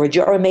grocery store, a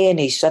jar of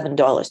mayonnaise,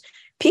 $7.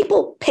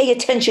 People pay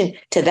attention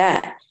to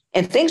that.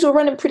 And things were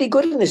running pretty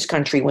good in this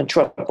country when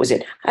Trump was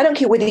in. I don't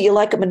care whether you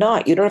like him or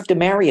not. You don't have to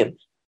marry him.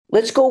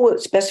 Let's go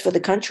what's best for the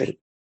country.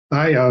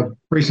 I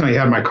recently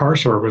had my car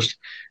serviced,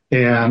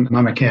 and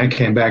my mechanic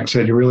came back and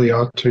said, you really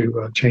ought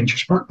to change your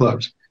spark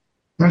plugs.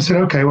 And I said,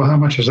 okay, well, how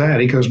much is that?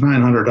 He goes,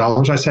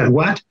 $900. I said,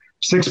 what?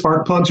 6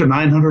 spark plugs are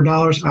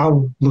 $900?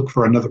 I'll look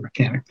for another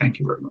mechanic. Thank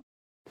you very much.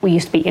 We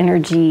used to be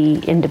energy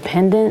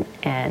independent,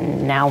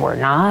 and now we're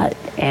not.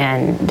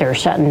 And they're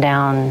shutting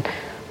down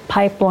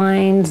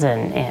pipelines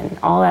and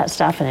all that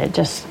stuff, and it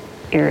just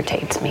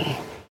irritates me.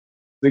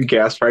 The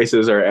gas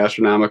prices are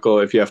astronomical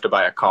if you have to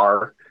buy a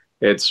car.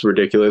 It's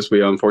ridiculous.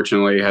 We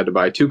unfortunately had to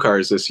buy 2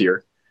 cars this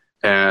year.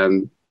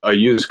 And a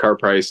used car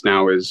price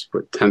now is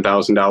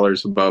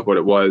 $10,000 above what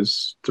it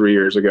was 3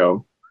 years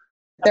ago.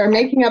 They're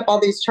making up all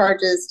these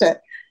charges to,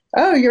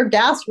 oh, your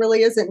gas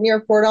really isn't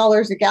near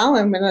 $4 a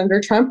gallon when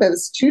under Trump it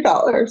was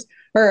 $2.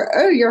 Or,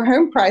 oh, your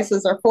home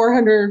prices are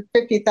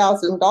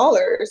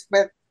 $450,000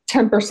 with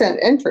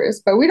 10%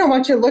 interest. But we don't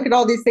want you to look at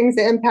all these things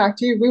that impact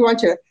you. We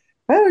want you,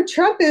 oh,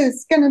 Trump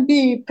is going to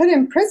be put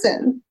in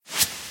prison.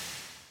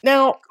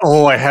 Now,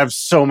 I have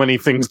so many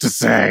things to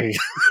say.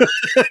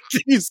 Can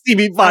you see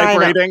me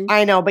vibrating?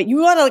 I know, but you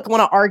want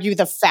to argue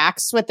the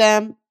facts with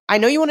them. I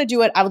know you want to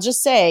do it. I will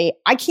just say,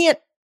 I can't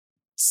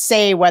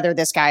say whether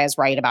this guy is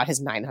right about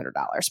his $900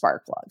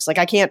 spark plugs.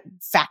 I can't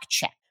fact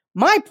check.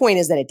 My point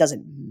is that it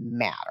doesn't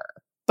matter.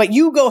 But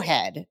you go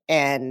ahead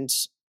and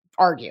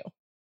argue.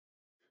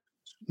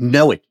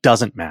 No, it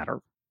doesn't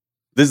matter.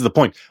 This is the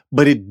point.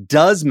 But it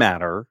does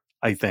matter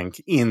I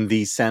think, in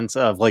the sense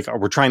of like,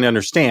 we're trying to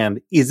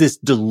understand, is this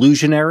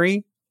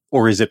delusionary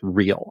or is it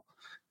real?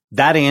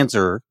 That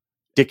answer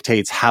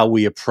dictates how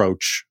we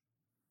approach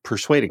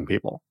persuading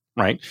people,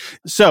 right?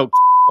 So,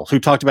 who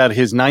talked about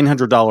his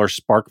 $900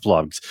 spark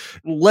plugs.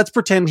 Let's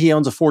pretend he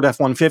owns a Ford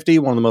F-150,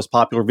 one of the most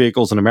popular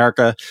vehicles in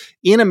America.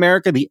 In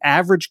America, the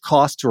average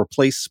cost to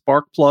replace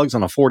spark plugs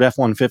on a Ford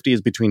F-150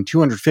 is between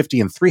 $250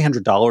 and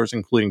 $300,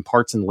 including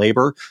parts and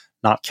labor,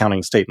 not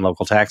counting state and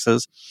local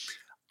taxes.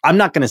 I'm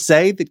not going to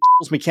say that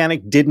Keel's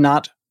mechanic did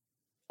not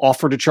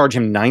offer to charge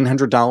him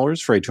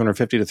 $900 for a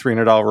 $250 to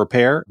 $300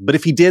 repair, but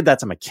if he did,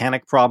 that's a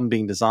mechanic problem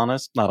being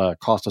dishonest, not a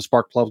cost of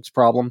spark plugs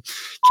problem.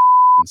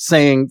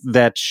 Saying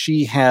that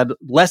she had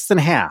less than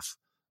half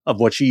of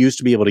what she used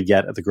to be able to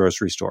get at the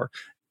grocery store.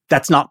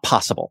 That's not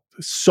possible.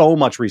 So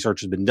much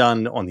research has been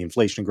done on the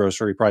inflation in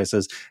grocery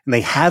prices, and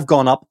they have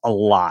gone up a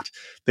lot.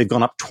 They've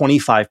gone up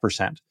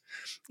 25%.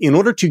 In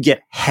order to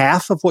get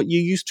half of what you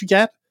used to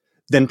get,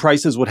 then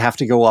prices would have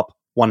to go up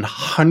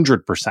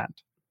 100%.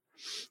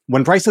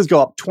 When prices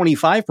go up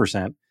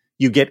 25%,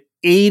 you get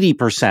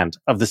 80%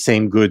 of the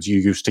same goods you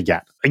used to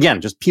get.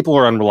 Again, just people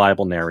are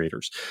unreliable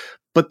narrators.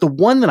 But the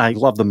one that I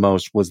love the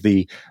most was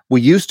we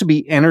used to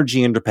be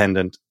energy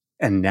independent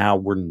and now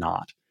we're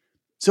not.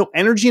 So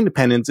energy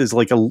independence is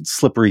like a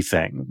slippery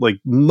thing. Like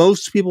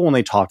most people, when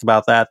they talk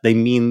about that, they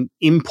mean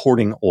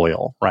importing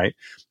oil, right?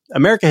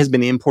 America has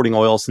been importing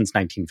oil since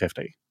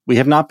 1950. We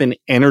have not been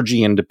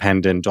energy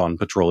independent on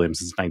petroleum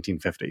since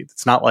 1950.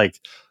 It's not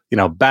like,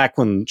 back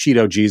when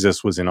Cheeto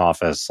Jesus was in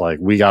office, like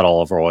we got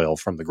all of our oil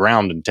from the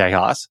ground in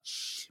Tejas.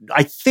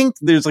 I think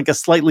there's like a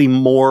slightly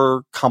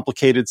more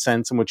complicated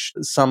sense in which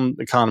some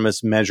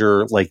economists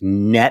measure like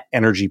net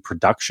energy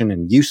production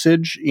and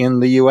usage in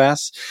the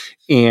US.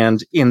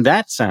 And in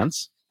that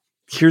sense,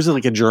 here's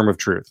like a germ of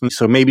truth.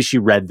 So maybe she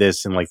read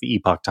this in like the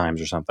Epoch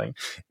Times or something.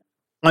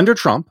 Under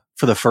Trump,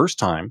 for the first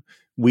time,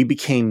 we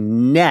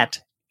became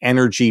net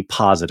energy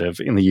positive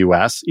in the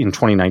US in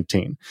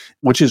 2019,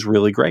 which is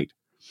really great.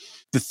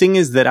 The thing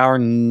is that our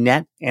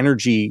net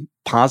energy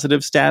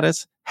positive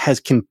status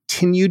has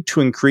continued to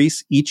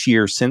increase each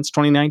year since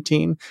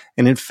 2019.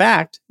 And in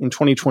fact, in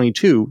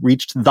 2022,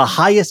 reached the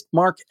highest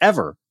mark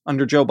ever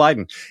under Joe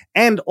Biden.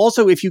 And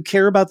also, if you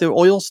care about the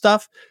oil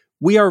stuff,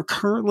 we are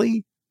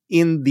currently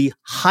in the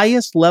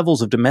highest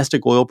levels of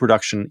domestic oil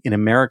production in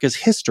America's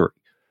history.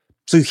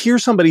 So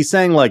here's somebody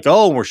saying like,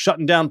 oh, we're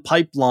shutting down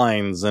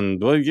pipelines.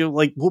 And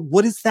like,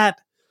 what is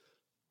that?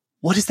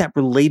 What is that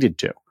related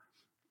to?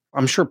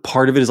 I'm sure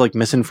part of it is like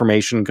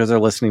misinformation because they're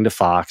listening to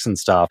Fox and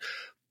stuff.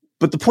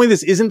 But the point of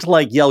this isn't to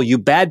like yell, you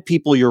bad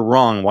people, you're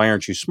wrong. Why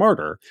aren't you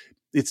smarter?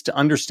 It's to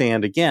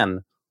understand,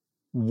 again,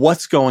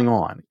 what's going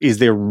on. Is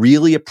there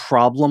really a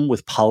problem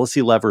with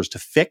policy levers to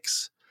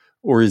fix?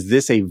 Or is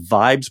this a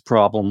vibes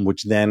problem,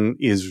 which then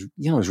is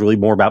really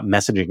more about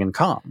messaging and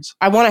comms?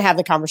 I want to have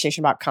the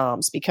conversation about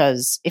comms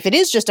because if it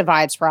is just a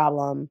vibes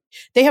problem,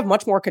 they have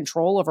much more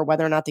control over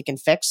whether or not they can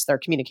fix their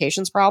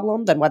communications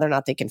problem than whether or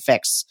not they can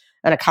fix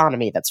an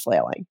economy that's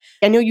flailing.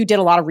 I know you did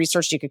a lot of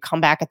research. You could come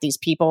back at these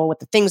people with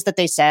the things that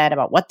they said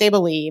about what they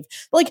believe.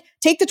 Like,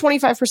 take the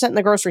 25% in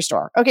the grocery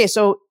store. Okay,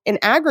 so in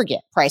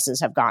aggregate,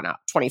 prices have gone up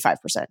 25%.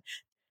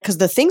 Because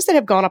the things that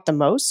have gone up the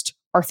most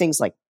are things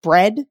like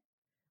bread,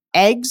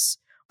 eggs,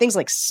 things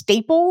like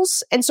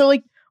staples. And so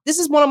like, this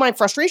is one of my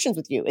frustrations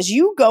with you is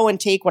you go and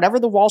take whatever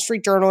the Wall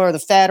Street Journal or the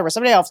Fed or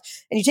somebody else,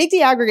 and you take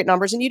the aggregate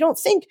numbers and you don't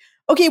think,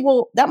 okay,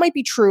 well, that might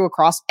be true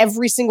across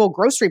every single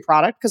grocery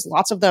product because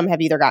lots of them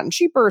have either gotten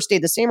cheaper or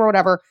stayed the same or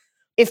whatever.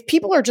 If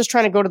people are just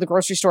trying to go to the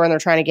grocery store and they're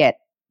trying to get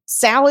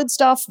salad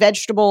stuff,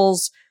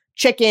 vegetables,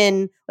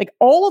 chicken, like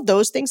all of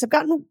those things have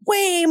gotten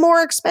way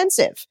more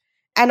expensive.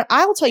 And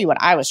I'll tell you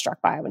what I was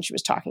struck by when she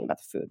was talking about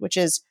the food, which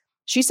is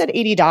she said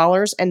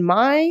 $80 and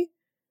my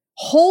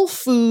Whole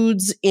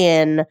Foods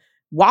in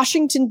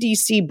Washington,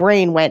 D.C.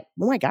 brain went,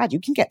 oh my God, you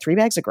can get 3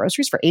 bags of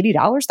groceries for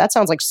 $80? That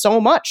sounds like so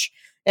much.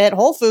 At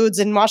Whole Foods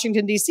in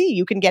Washington, D.C.,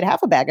 you can get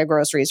half a bag of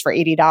groceries for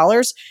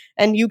 $80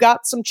 and you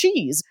got some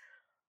cheese.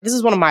 This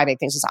is one of my big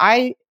things is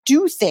I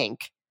do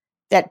think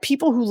that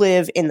people who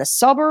live in the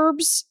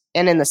suburbs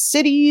and in the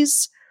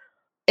cities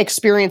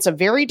experience a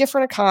very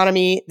different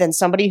economy than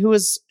somebody who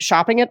is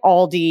shopping at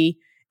Aldi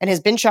and has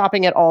been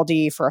shopping at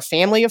Aldi for a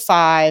family of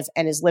 5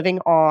 and is living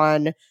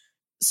on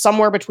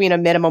somewhere between a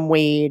minimum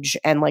wage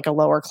and like a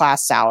lower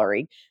class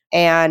salary.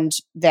 And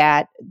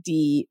that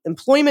the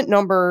employment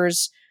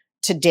numbers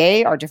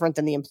today are different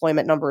than the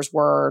employment numbers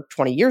were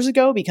 20 years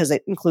ago because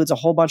it includes a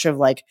whole bunch of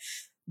like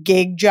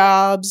gig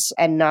jobs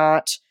and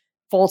not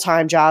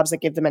full-time jobs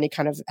that give them any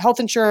kind of health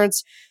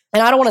insurance.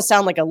 And I don't want to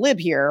sound like a lib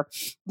here.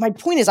 My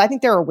point is, I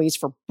think there are ways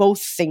for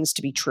both things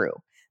to be true,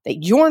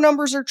 that your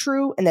numbers are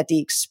true and that the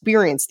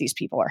experience these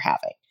people are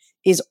having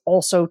is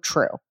also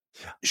true.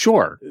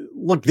 Sure.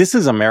 Look, this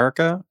is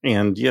America,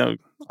 and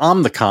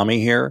I'm the commie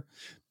here.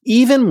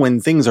 Even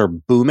when things are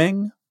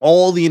booming,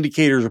 all the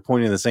indicators are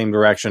pointing in the same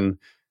direction.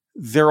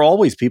 There are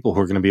always people who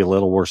are going to be a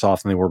little worse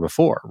off than they were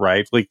before,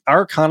 right? Like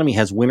our economy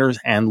has winners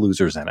and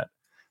losers in it.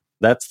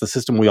 That's the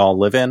system we all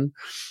live in.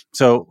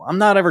 So I'm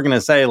not ever going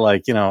to say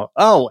like,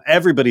 oh,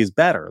 everybody's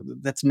better.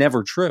 That's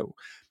never true.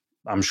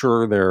 I'm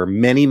sure there are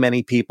many,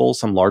 many people,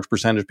 some large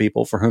percentage of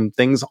people for whom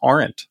things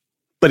aren't.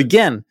 But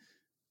again,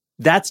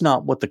 that's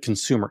not what the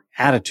consumer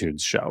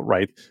attitudes show,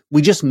 right?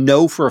 We just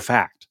know for a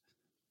fact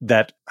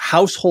that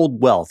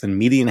household wealth in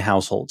median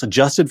households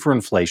adjusted for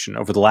inflation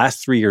over the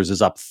last 3 years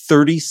is up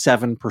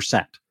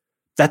 37%.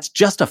 That's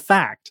just a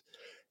fact.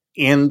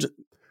 And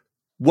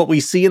what we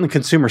see in the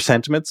consumer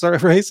sentiment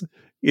surveys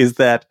is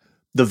that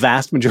the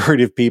vast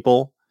majority of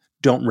people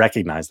don't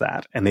recognize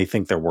that and they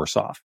think they're worse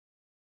off.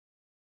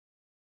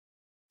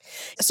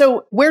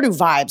 So where do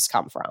vibes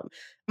come from?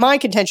 My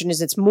contention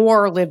is it's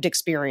more lived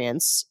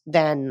experience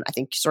than I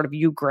think sort of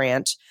you,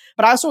 Grant.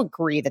 But I also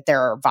agree that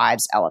there are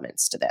vibes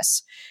elements to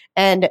this.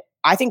 And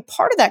I think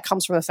part of that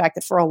comes from the fact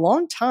that for a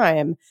long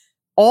time,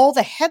 all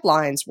the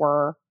headlines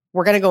were,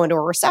 we're going to go into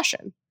a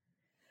recession.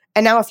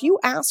 And now if you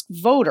ask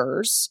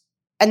voters,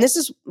 and this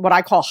is what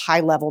I call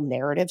high-level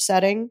narrative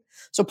setting.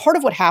 So part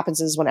of what happens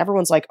is when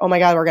everyone's like, oh my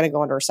God, we're going to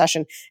go into a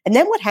recession. And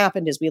then what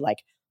happened is we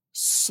like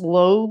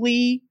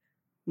slowly,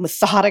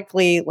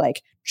 methodically,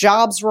 like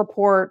jobs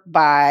report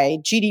by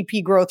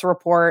GDP growth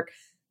report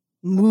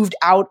moved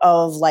out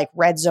of like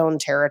red zone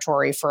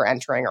territory for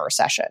entering a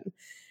recession.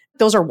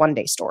 Those are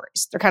one-day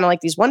stories. They're kind of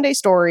like these one-day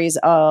stories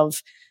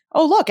of,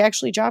 oh, look,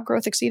 actually job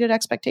growth exceeded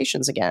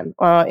expectations again.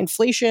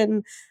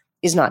 Inflation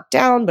is not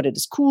down, but it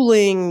is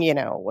cooling,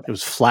 whatever. It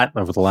was flat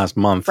over the last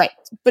month. Right.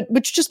 But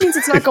which just means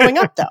it's not going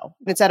up though.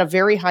 It's at a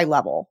very high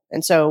level.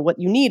 And so what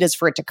you need is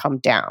for it to come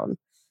down.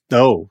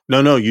 No,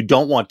 you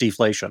don't want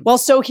deflation. Well,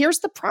 so here's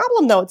the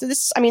problem though.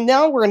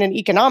 Now we're in an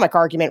economic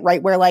argument,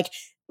 right? Where like,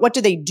 what do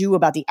they do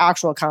about the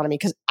actual economy?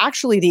 Because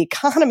actually the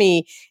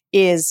economy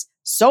is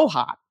so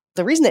hot.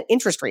 The reason that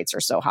interest rates are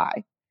so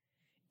high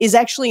is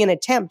actually an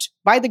attempt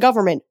by the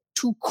government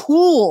to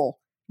cool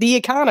the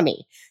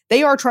economy.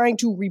 They are trying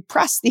to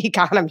repress the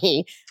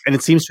economy. And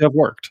it seems to have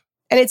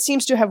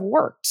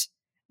worked.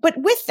 But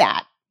with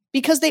that,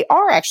 because they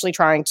are actually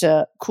trying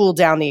to cool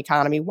down the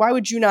economy, why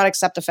would you not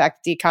accept the fact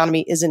that the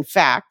economy is in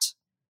fact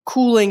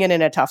cooling and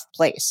in a tough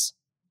place?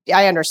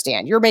 I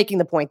understand. You're making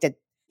the point that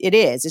it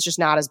is. It's just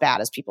not as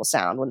bad as people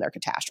sound when they're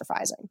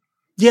catastrophizing.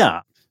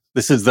 Yeah.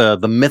 This is the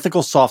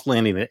mythical soft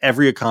landing that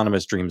every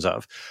economist dreams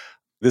of.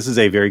 This is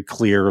a very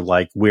clear,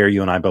 like, where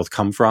you and I both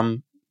come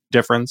from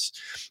difference.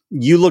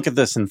 You look at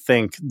this and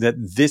think that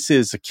this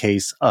is a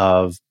case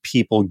of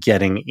people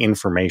getting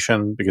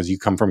information because you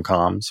come from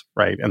comms,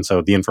 right? And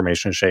so the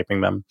information is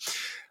shaping them.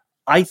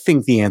 I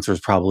think the answer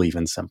is probably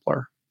even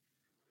simpler.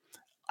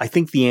 I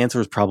think the answer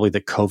is probably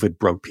that COVID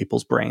broke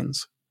people's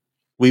brains.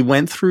 We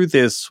went through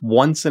this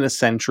once in a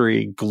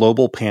century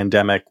global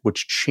pandemic,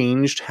 which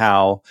changed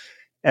how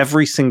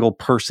every single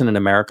person in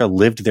America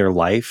lived their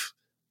life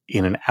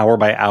in an hour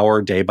by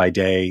hour, day by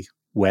day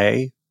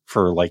way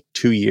for like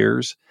 2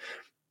 years.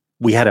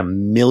 We had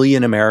 1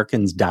 million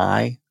Americans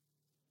die.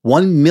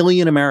 1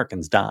 million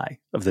Americans die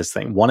of this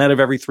thing. 1 out of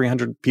every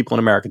 300 people in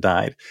America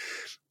died.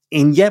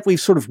 And yet we've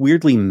sort of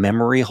weirdly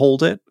memory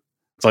hold it.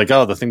 It's like,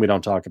 oh, the thing we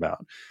don't talk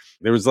about.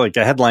 There was like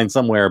a headline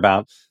somewhere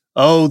about,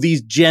 oh,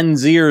 these Gen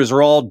Zers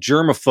are all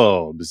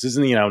germaphobes.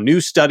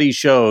 New study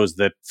shows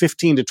that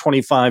 15 to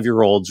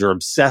 25-year-olds are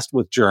obsessed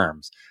with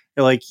germs.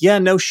 You're like, yeah,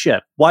 no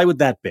shit. Why would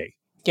that be?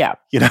 Yeah.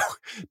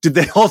 Did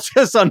they all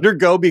just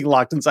undergo being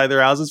locked inside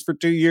their houses for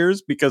 2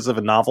 years because of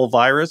a novel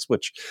virus,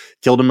 which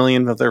killed 1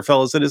 million of their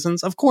fellow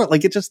citizens? Of course,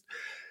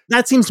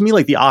 that seems to me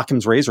like the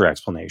Occam's razor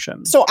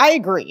explanation. So I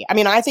agree.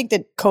 I think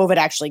that COVID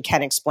actually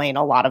can explain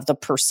a lot of the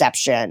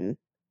perception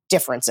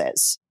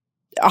differences.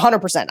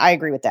 100%. I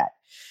agree with that.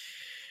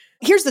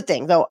 Here's the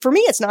thing, though. For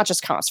me, it's not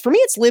just comps. For me,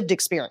 it's lived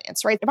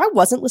experience, right? If I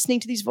wasn't listening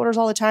to these voters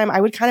all the time,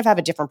 I would kind of have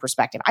a different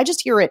perspective. I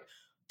just hear it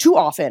too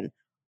often.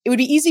 It would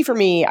be easy for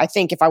me, I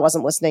think, if I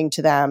wasn't listening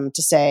to them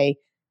to say,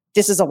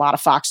 this is a lot of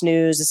Fox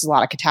News, this is a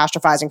lot of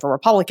catastrophizing from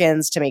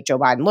Republicans to make Joe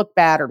Biden look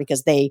bad, or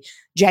because they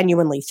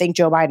genuinely think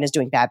Joe Biden is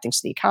doing bad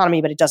things to the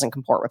economy, but it doesn't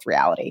comport with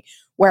reality.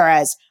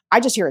 Whereas I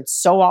just hear it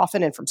so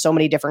often and from so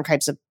many different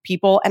types of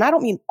people. And I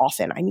don't mean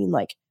often. I mean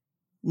like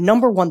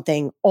number one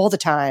thing all the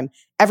time.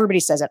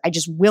 Everybody says it. I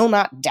just will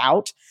not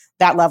doubt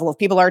that level of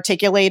people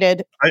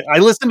articulated. I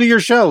listen to your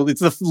show.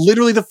 It's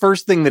literally the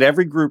first thing that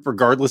every group,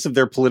 regardless of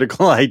their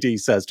political ID,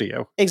 says to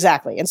you.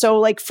 Exactly. And so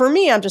like for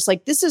me, I'm just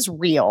like, this is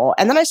real.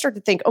 And then I start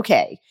to think,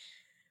 okay,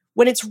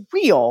 when it's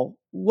real,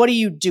 what do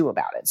you do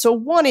about it? So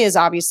one is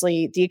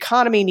obviously the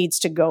economy needs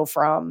to go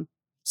from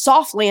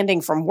soft landing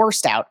from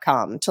worst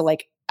outcome to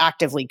like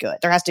actively good.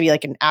 There has to be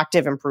like an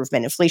active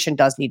improvement. Inflation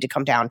does need to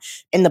come down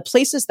in the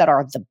places that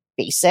are the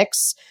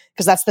basics,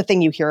 because that's the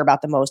thing you hear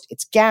about the most.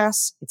 It's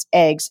gas, it's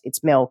eggs,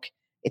 it's milk,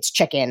 it's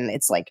chicken.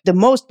 It's like the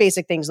most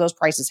basic things. Those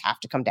prices have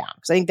to come down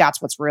because I think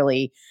that's what's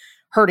really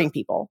hurting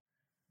people.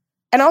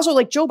 And also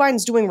like Joe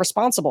Biden's doing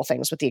responsible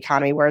things with the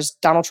economy, whereas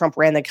Donald Trump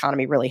ran the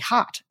economy really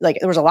hot. Like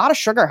there was a lot of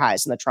sugar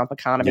highs in the Trump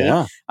economy.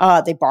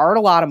 Yeah. They borrowed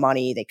a lot of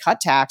money. They cut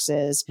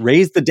taxes.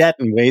 Raised the debt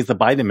in ways the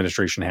Biden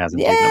administration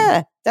hasn't.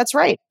 Yeah, that's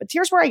right. But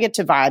here's where I get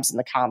to vibes in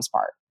the comms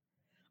part.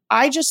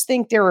 I just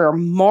think there are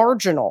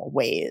marginal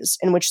ways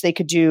in which they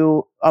could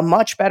do a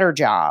much better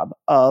job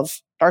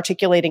of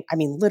articulating, I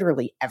mean,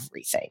 literally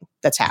everything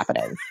that's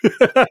happening.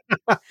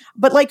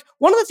 But like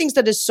one of the things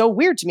that is so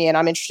weird to me, and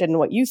I'm interested in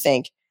what you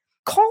think,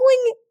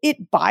 calling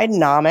it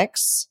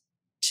Bidenomics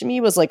to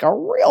me was like a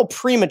real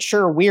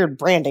premature, weird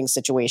branding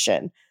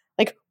situation.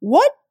 Like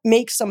what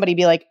makes somebody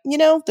be like,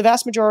 the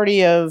vast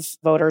majority of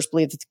voters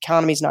believe that the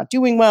economy's not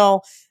doing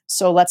well,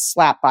 so let's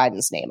slap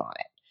Biden's name on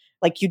it.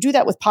 Like you do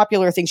that with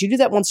popular things. You do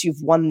that once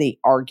you've won the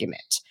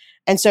argument.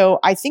 And so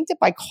I think that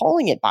by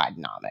calling it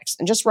Bidenomics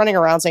and just running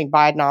around saying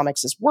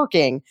Bidenomics is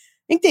working,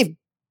 I think they've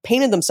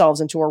painted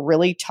themselves into a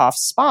really tough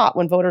spot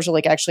when voters are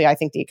like, actually, I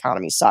think the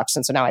economy sucks.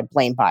 And so now I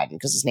blame Biden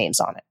because his name's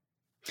on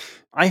it.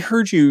 I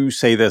heard you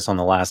say this on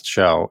the last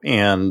show,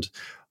 and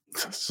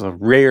it's a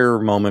rare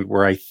moment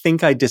where I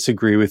think I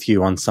disagree with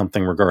you on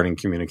something regarding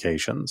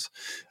communications.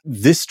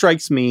 This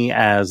strikes me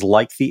as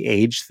like the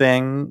age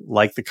thing,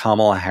 like the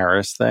Kamala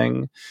Harris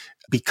thing.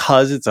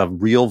 Because it's a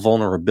real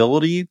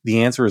vulnerability,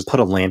 the answer is put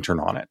a lantern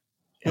on it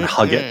and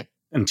hug it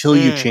until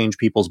you change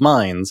people's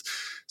minds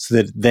so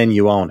that then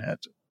you own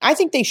it. I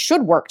think they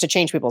should work to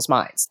change people's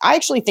minds. I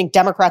actually think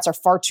Democrats are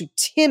far too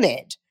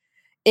timid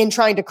in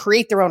trying to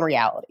create their own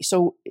reality.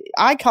 So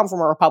I come from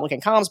a Republican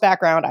comms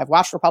background. I've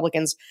watched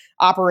Republicans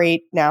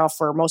operate now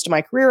for most of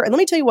my career. And let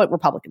me tell you what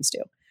Republicans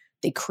do.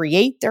 They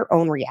create their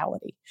own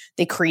reality.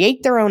 They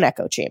create their own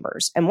echo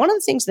chambers. And one of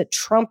the things that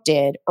Trump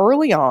did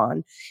early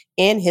on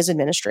in his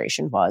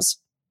administration was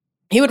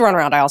he would run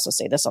around. I also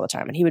say this all the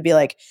time. And he would be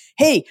like,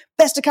 hey,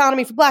 best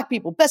economy for Black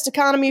people, best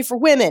economy for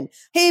women.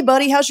 Hey,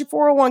 buddy, how's your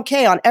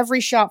 401k on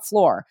every shop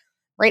floor?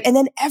 Right. And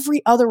then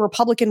every other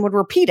Republican would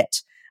repeat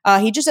it.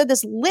 He just had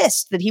this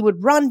list that he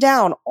would run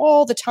down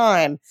all the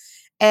time.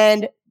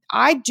 And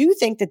I do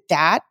think that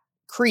that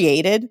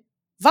created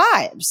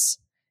vibes.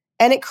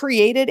 And it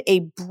created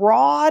a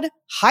broad,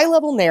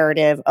 high-level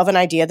narrative of an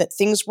idea that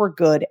things were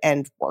good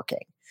and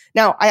working.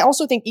 Now, I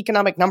also think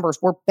economic numbers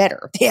were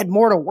better. They had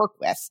more to work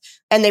with.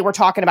 And they were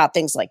talking about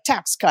things like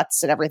tax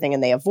cuts and everything,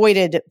 and they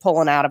avoided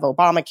pulling out of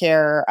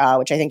Obamacare,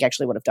 which I think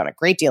actually would have done a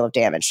great deal of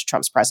damage to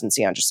Trump's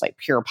presidency on just like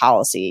pure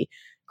policy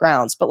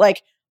grounds. But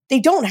like, they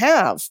don't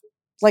have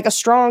like a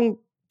strong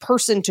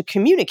person to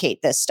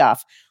communicate this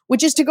stuff,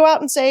 which is to go out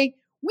and say,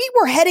 we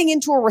were heading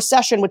into a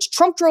recession, which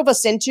Trump drove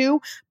us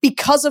into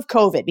because of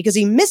COVID, because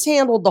he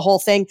mishandled the whole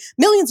thing.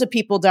 Millions of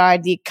people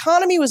died. The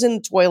economy was in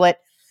the toilet.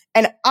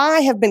 And I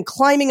have been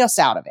climbing us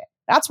out of it.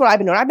 That's what I've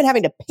been doing. I've been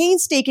having to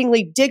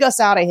painstakingly dig us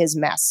out of his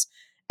mess.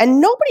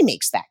 And nobody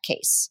makes that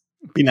case.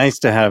 It'd be nice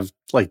to have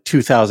like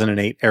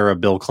 2008 era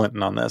Bill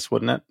Clinton on this,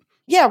 wouldn't it?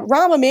 Yeah,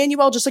 Rahm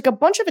Emanuel, just like a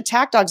bunch of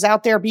attack dogs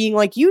out there being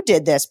like, you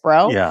did this,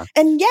 bro. Yeah.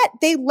 And yet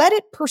they let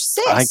it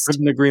persist. I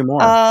couldn't agree more.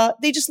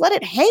 They just let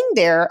it hang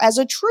there as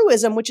a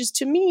truism, which is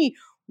to me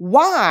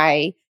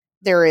why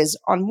there is,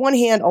 on one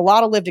hand, a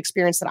lot of lived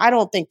experience that I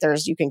don't think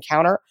you can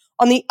counter.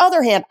 On the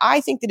other hand, I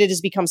think that it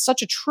has become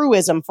such a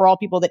truism for all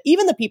people that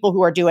even the people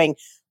who are doing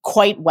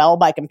quite well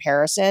by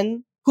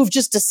comparison, who've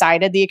just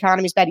decided the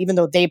economy's bad, even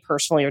though they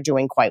personally are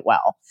doing quite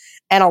well.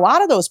 And a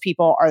lot of those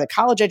people are the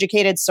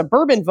college-educated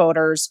suburban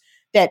voters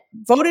that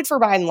voted for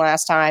Biden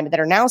last time that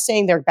are now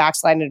saying they're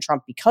backsliding to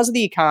Trump because of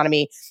the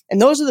economy.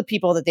 And those are the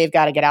people that they've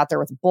got to get out there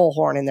with a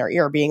bullhorn in their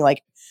ear being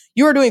like,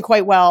 you are doing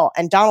quite well,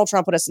 and Donald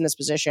Trump put us in this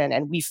position,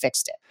 and we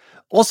fixed it.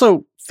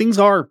 Also, things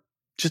are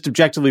just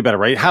objectively better,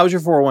 right? How's your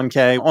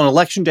 401k? On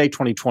election day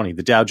 2020,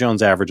 the Dow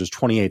Jones average was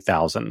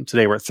 28,000.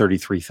 Today we're at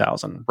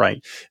 33,000,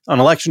 right? On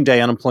election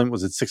day, unemployment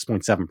was at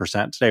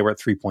 6.7%. Today we're at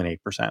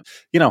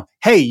 3.8%.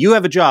 Hey, you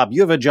have a job,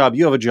 you have a job,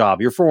 you have a job.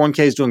 Your 401k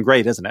is doing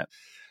great, isn't it?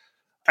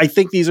 I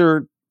think these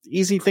are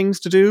easy things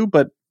to do,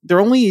 but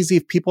they're only easy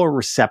if people are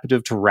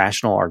receptive to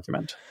rational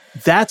argument.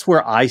 That's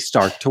where I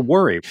start to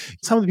worry.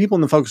 Some of the people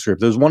in the focus group,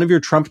 there's one of your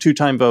Trump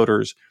two-time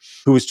voters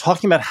who was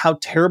talking about how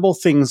terrible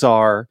things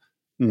are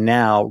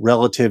now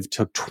relative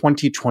to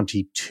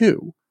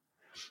 2022.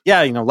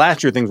 Yeah,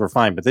 last year things were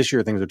fine, but this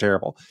year things are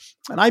terrible.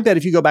 And I bet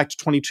if you go back to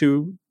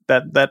 22,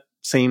 that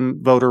same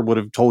voter would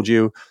have told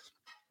you,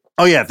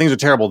 oh yeah, things are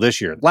terrible this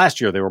year.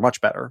 Last year, they were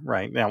much better,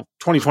 right? Now,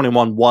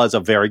 2021 was a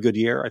very good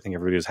year. I think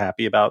everybody was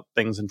happy about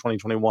things in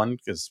 2021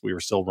 because we were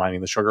still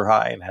riding the sugar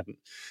high and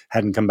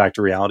hadn't come back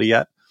to reality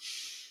yet.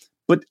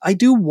 But I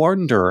do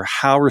wonder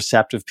how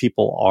receptive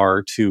people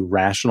are to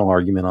rational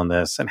argument on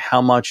this and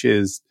how much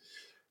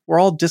we're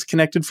all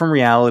disconnected from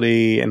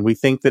reality and we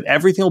think that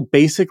everything will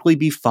basically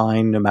be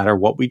fine no matter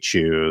what we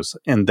choose.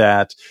 And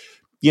that,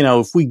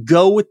 if we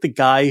go with the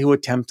guy who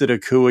attempted a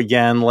coup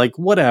again, like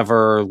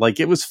whatever, like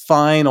it was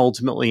fine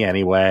ultimately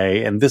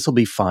anyway, and this will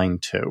be fine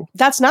too.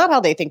 That's not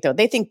how they think though.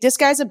 They think this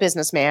guy's a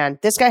businessman.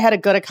 This guy had a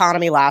good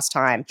economy last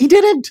time. He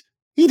didn't.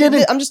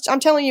 I'm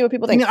telling you what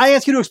people think. I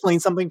asked you to explain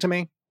something to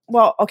me.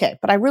 Well, okay,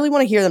 but I really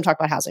want to hear them talk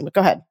about housing, but go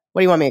ahead.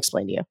 What do you want me to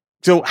explain to you?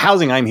 So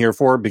housing I'm here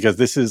for because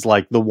this is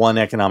like the one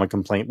economic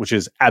complaint, which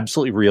is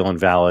absolutely real and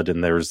valid.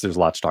 And there's a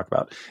lot to talk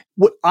about.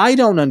 What I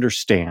don't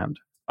understand,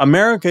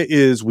 America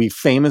is, we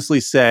famously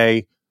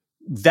say,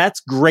 that's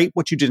great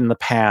what you did in the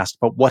past,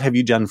 but what have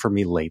you done for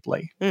me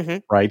lately? Mm-hmm.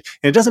 Right?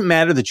 And it doesn't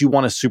matter that you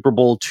won a Super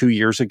Bowl 2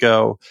 years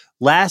ago.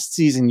 Last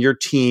season, your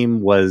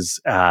team was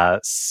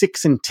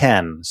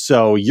 6-10.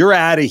 So you're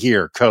out of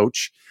here,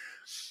 coach.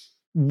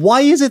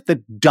 Why is it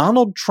that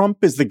Donald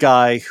Trump is the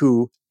guy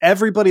who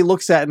everybody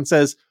looks at and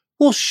says,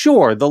 well,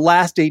 sure, the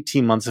last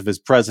 18 months of his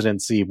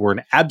presidency were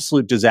an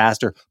absolute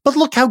disaster, but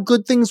look how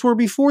good things were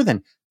before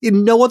then.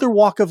 In no other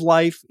walk of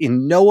life,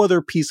 in no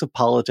other piece of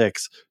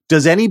politics,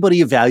 does anybody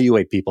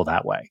evaluate people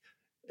that way.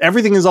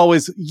 Everything is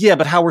always, yeah,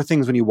 but how were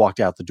things when you walked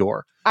out the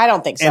door? I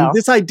don't think so. And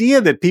this idea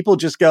that people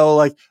just go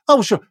like,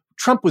 oh, sure,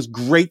 Trump was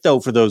great, though,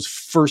 for those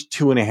first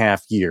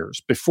 2.5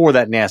 years before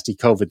that nasty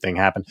COVID thing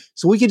happened.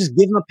 So we could just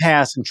give him a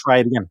pass and try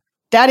it again.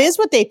 That is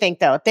what they think,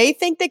 though. They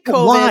think that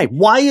COVID... Why?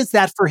 Why is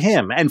that for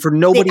him and for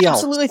nobody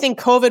else? They absolutely think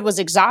COVID was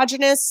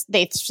exogenous.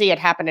 They see it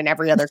happen in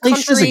every other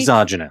Inflation country. is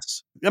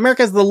exogenous.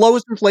 America has the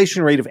lowest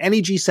inflation rate of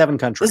any G7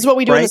 country. This is what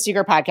we do in right? the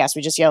Secret Podcast.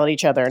 We just yell at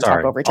each other and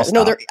Sorry, talk over each I'll other.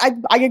 No, stop.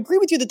 I agree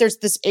with you that there's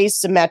this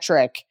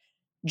asymmetric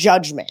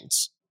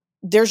judgment.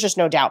 There's just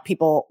no doubt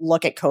people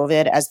look at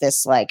COVID as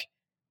this like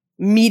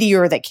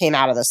meteor that came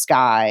out of the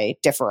sky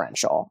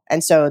differential.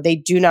 And so they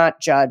do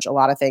not judge a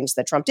lot of things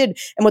that Trump did.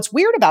 And what's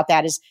weird about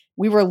that is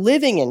we were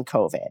living in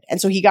COVID. And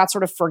so he got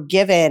sort of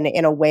forgiven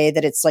in a way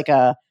that it's like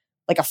a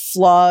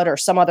flood or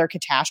some other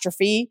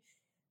catastrophe.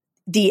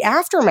 The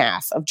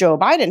aftermath of Joe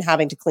Biden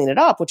having to clean it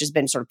up, which has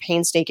been sort of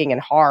painstaking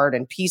and hard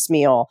and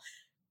piecemeal,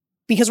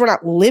 because we're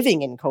not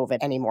living in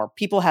COVID anymore.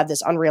 People have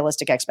this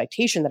unrealistic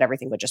expectation that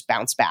everything would just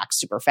bounce back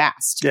super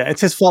fast. Yeah,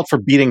 it's his fault for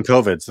beating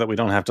COVID so that we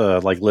don't have to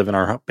like live in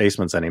our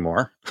basements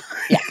anymore.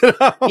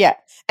 Yeah.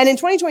 And in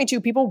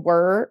 2022, people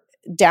were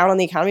down on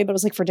the economy, but it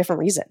was like for different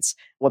reasons.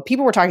 What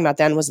people were talking about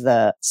then was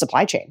the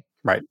supply chain.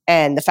 Right.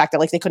 And the fact that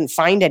like they couldn't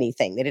find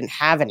anything. They didn't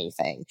have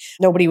anything.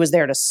 Nobody was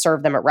there to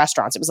serve them at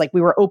restaurants. It was like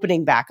we were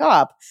opening back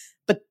up,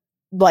 but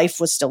life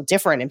was still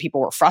different and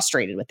people were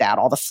frustrated with that.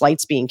 All the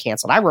flights being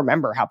canceled. I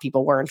remember how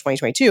people were in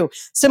 2022.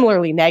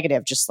 Similarly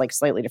negative, just like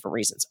slightly different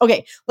reasons.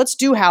 Okay, let's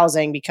do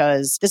housing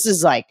because this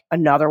is like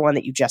another one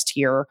that you just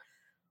hear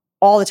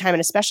all the time.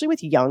 And especially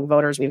with young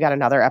voters, we've got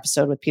another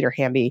episode with Peter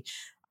Hamby.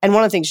 And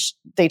one of the things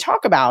they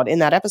talk about in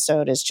that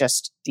episode is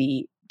just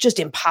the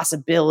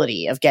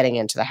impossibility of getting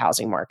into the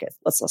housing market.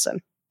 Let's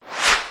listen.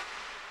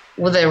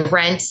 Well, the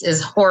rent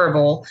is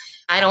horrible.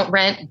 I don't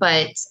rent,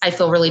 but I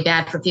feel really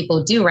bad for people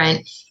who do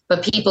rent.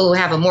 But people who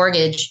have a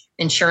mortgage,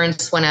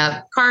 insurance went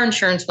up, car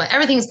insurance went,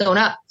 everything's going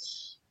up.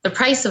 The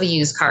price of a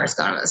used car is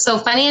going up. So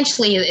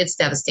financially, it's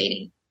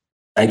devastating.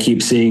 I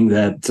keep seeing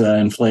that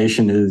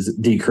inflation is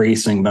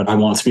decreasing, but I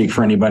won't speak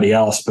for anybody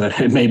else, but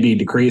it may be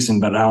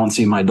decreasing, but I don't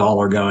see my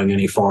dollar going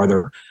any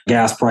farther.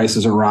 Gas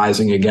prices are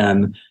rising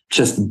again.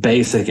 Just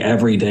basic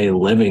everyday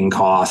living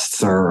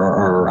costs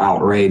are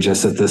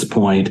outrageous at this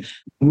point.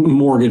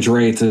 Mortgage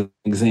rates, as an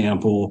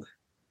example,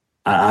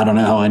 I don't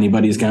know how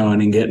anybody's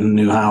going and getting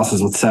new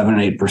houses with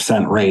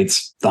 7-8%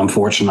 rates.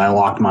 Unfortunately, I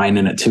locked mine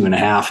in at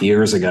 2.5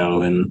 years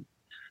ago, and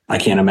I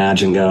can't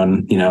imagine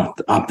going,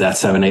 up that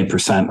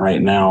 7-8%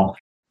 right now.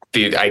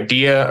 The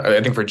idea,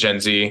 I think for Gen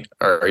Z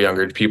or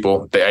younger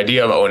people, the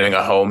idea of owning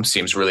a home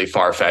seems really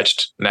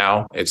far-fetched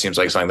now. It seems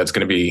like something that's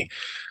going to be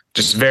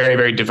just very,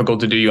 very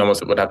difficult to do. You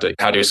almost would have to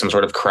do some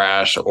sort of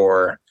crash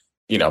or,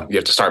 you have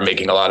to start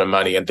making a lot of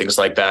money and things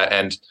like that.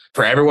 And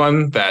for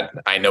everyone that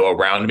I know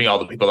around me, all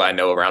the people that I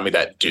know around me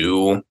that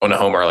do own a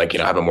home or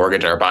have a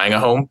mortgage and are buying a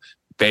home,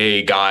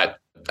 they got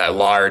a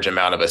large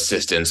amount of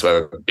assistance,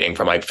 whether being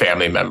from like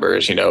family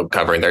members,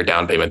 covering their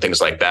down payment, things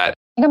like that.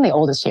 I think I'm the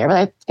oldest here, but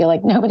I feel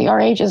like nobody our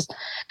age you're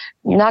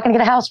not going to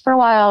get a house for a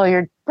while.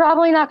 You're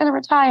probably not going to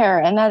retire.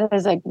 And that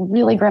is a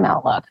really grim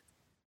outlook.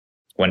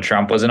 When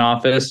Trump was in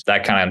office,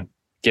 that kind of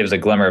gives a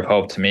glimmer of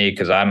hope to me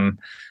because I'm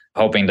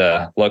hoping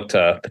to look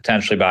to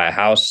potentially buy a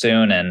house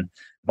soon. And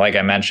like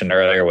I mentioned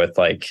earlier with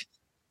like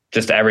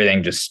just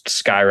everything just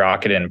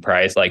skyrocketed in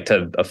price, like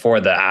to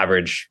afford the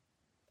average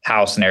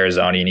house in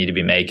Arizona, you need to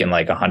be making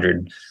like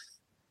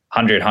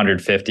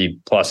 150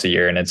 plus a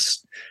year. And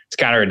it's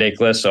kind of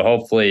ridiculous. So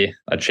hopefully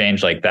a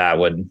change like that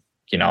would,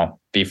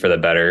 be for the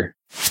better.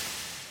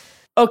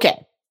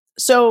 Okay.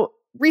 So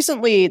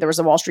recently there was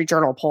a Wall Street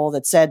Journal poll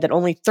that said that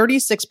only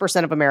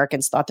 36% of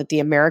Americans thought that the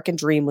American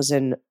dream was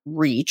in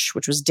reach,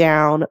 which was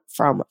down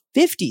from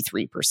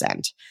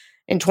 53%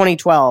 in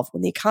 2012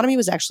 when the economy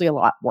was actually a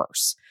lot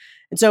worse.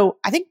 And so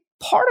I think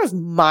part of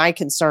my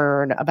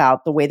concern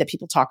about the way that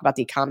people talk about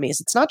the economy is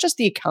it's not just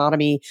the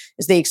economy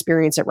as they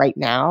experience it right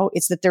now.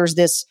 It's that there's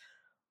this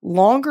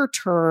longer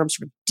term,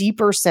 sort of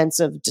deeper sense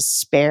of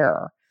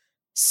despair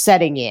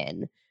setting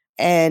in.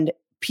 And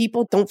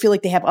people don't feel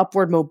like they have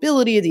upward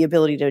mobility, the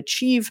ability to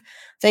achieve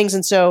things.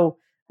 And so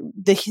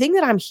the thing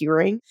that I'm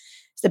hearing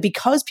is that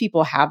because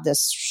people have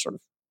this sort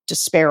of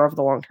despair over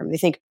the long term, they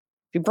think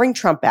if you bring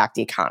Trump back,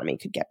 the economy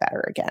could get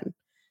better again.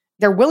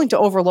 They're willing to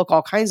overlook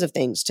all kinds of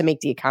things to make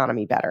the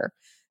economy better.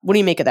 What do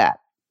you make of that?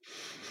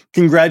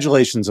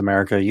 Congratulations,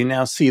 America. You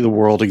now see the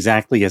world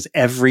exactly as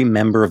every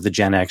member of the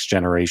Gen X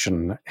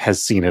generation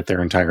has seen it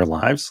their entire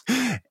lives.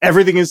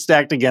 Everything is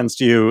stacked against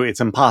you.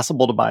 It's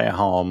impossible to buy a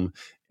home.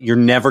 You're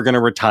never going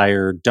to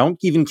retire. Don't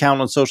even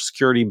count on Social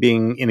Security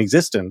being in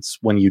existence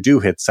when you do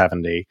hit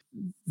 70.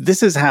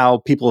 This is how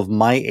people of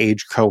my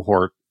age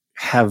cohort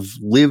have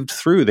lived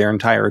through their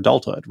entire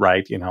adulthood,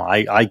 right? You know,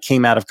 I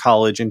came out of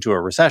college into a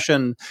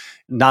recession,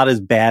 not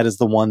as bad as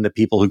the one that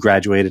people who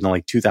graduated in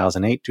like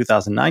 2008,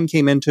 2009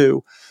 came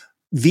into.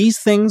 These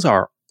things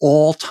are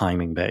all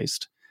timing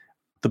based.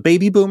 The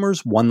baby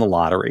boomers won the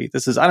lottery. I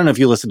don't know if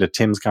you listened to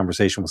Tim's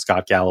conversation with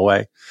Scott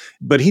Galloway,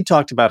 but he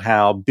talked about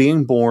how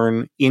being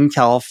born in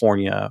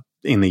California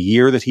in the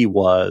year that he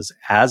was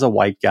as a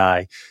white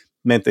guy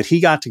meant that he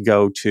got to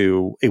go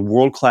to a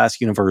world-class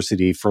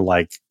university for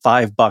like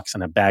 $5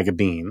 and a bag of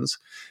beans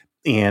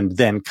and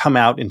then come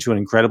out into an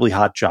incredibly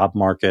hot job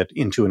market,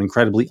 into an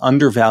incredibly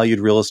undervalued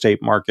real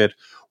estate market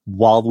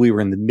while we were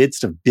in the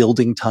midst of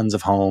building tons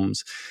of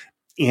homes.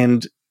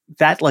 And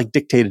that like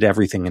dictated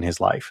everything in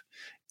his life.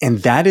 And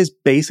that is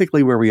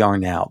basically where we are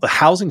now. The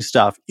housing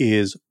stuff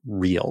is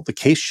real. The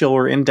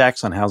Case-Shiller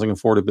index on housing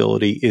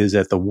affordability is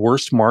at the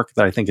worst mark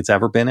that I think it's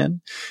ever been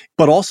in.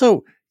 But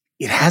also,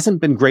 it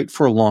hasn't been great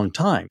for a long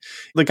time.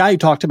 The guy who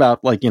talked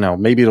about, like, you know,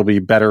 maybe it'll be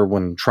better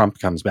when Trump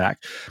comes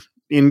back.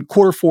 In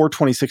Q4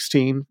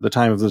 2016, the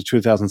time of the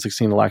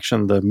 2016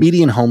 election, the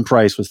median home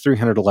price was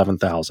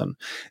 $311,000.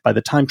 By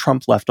the time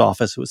Trump left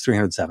office, it was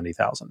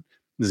 $370,000.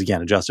 This is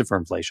again adjusted for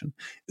inflation.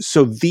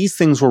 So these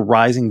things were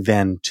rising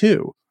then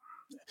too.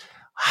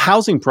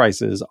 Housing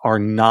prices are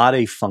not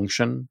a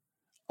function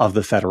of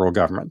the federal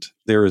government.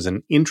 There is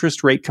an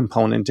interest rate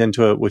component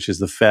into it, which is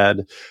the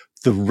Fed.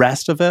 The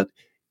rest of it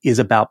is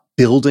about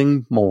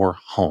building more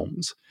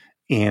homes.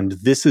 And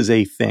this is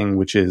a thing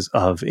which is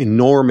of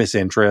enormous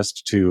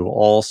interest to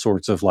all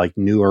sorts of like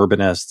new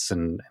urbanists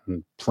and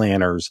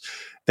planners.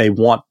 They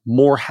want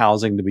more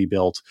housing to be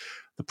built.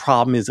 The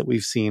problem is that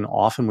we've seen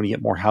often when you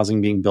get more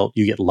housing being built,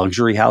 you get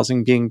luxury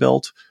housing being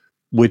built,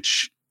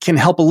 which can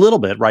help a little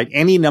bit, right?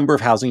 Any number of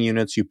housing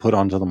units you put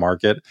onto the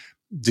market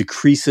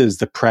decreases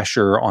the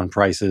pressure on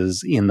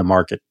prices in the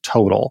market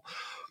total.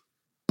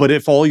 But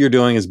if all you're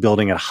doing is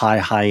building a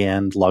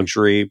high-end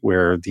luxury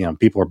where, you know,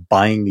 people are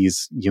buying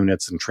these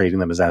units and trading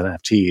them as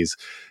NFTs,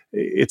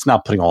 it's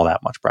not putting all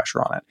that much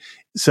pressure on it.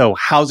 So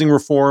housing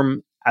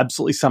reform,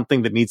 absolutely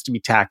something that needs to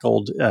be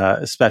tackled,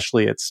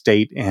 especially at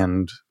state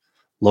and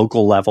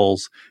local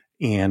levels.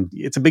 And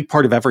it's a big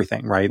part of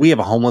everything, right? We have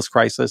a homeless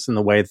crisis in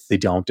the way that they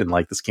don't in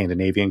like the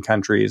Scandinavian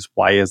countries.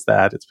 Why is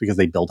that? It's because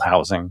they build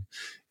housing.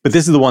 But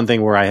this is the one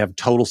thing where I have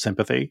total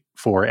sympathy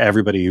for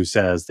everybody who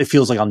says it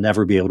feels like I'll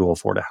never be able to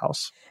afford a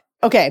house.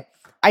 Okay.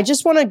 I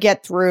just want to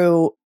get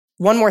through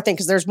one more thing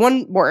because there's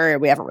one more area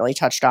we haven't really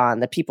touched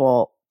on that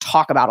people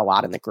talk about a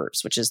lot in the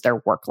groups, which is their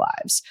work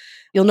lives.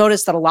 You'll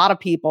notice that a lot of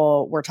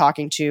people we're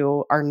talking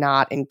to are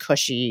not in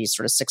cushy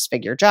sort of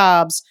six-figure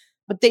jobs,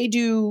 but they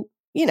do,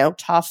 you know,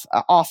 tough,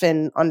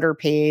 often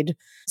underpaid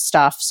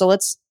stuff. So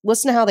let's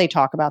listen to how they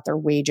talk about their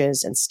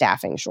wages and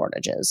staffing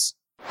shortages.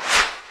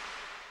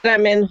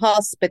 I'm in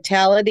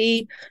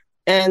hospitality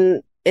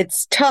and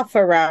it's tough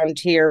around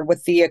here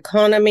with the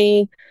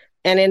economy.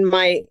 And in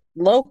my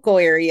local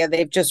area,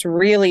 they've just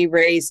really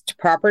raised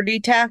property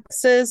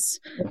taxes.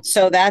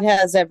 So that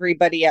has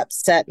everybody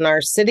upset in our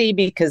city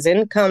because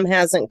income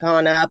hasn't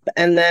gone up.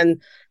 And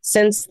then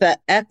since the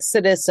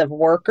exodus of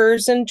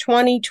workers in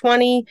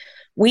 2020,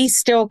 we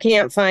still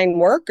can't find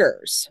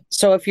workers.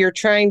 So if you're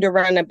trying to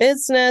run a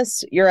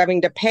business, you're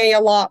having to pay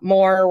a lot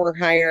more. We're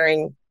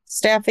hiring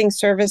staffing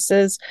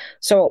services.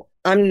 So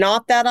I'm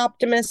not that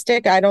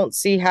optimistic. I don't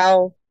see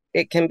how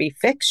it can be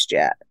fixed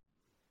yet.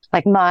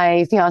 Like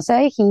my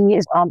fiance, he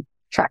is on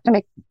track to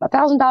make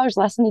 $1,000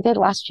 less than he did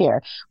last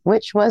year,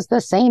 which was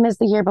the same as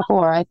the year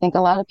before. I think a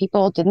lot of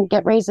people didn't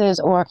get raises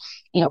or,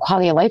 you know,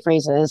 quality of life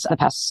raises the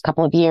past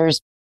couple of years.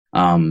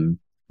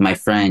 My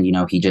friend, you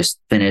know, he just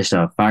finished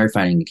a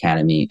firefighting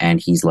academy and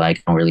he's like,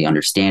 I don't really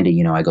understand it.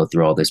 You know, I go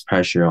through all this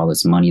pressure, all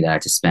this money that I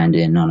have to spend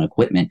in on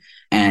equipment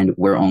and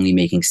we're only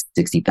making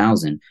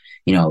 $60,000.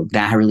 You know,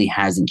 that really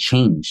hasn't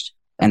changed.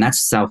 And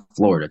that's South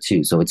Florida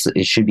too. So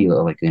it should be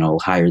like, you know,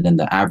 higher than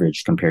the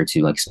average compared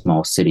to like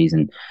small cities.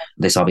 And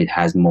this obviously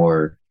has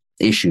more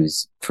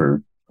issues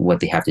for what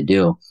they have to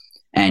do.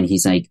 And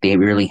he's like, they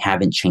really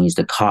haven't changed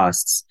the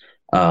costs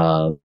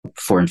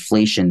for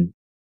inflation.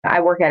 I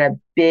work at a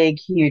big,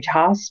 huge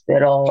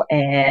hospital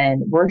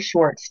and we're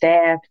short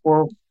staffed.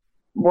 We're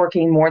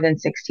working more than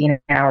 16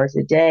 hours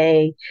a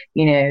day,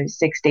 you know,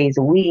 6 days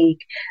a week.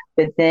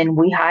 But then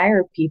we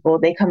hire people,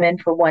 they come in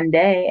for one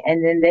day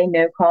and then they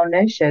no call,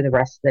 no show the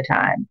rest of the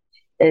time.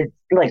 It's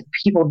like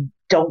people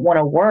don't want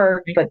to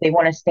work, but they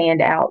want to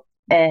stand out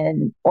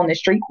and on the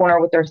street corner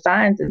with their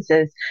signs that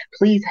says,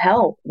 please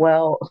help.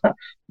 Well,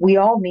 we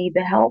all need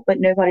the help,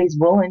 but nobody's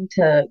willing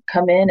to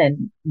come in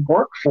and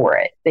work for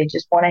it. They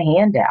just want a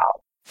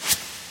handout.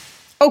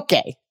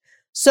 Okay.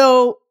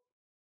 So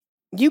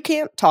You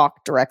can't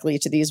talk directly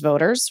to these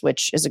voters,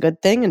 which is a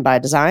good thing and by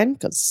design,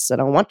 because I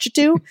don't want you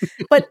to.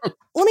 But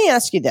let me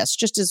ask you this,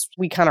 just as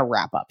we kind of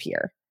wrap up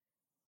here.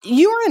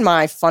 You are in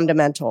my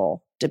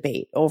fundamental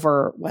debate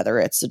over whether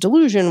it's a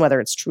delusion, whether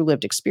it's true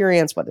lived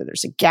experience, whether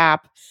there's a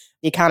gap.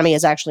 The economy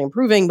is actually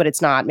improving, but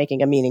it's not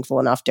making a meaningful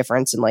enough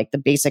difference in like the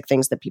basic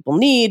things that people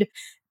need.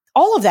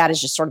 All of that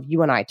is just sort of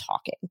you and I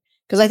talking.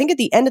 Because I think at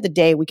the end of the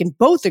day, we can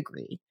both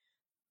agree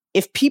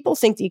if people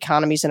think the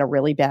economy's in a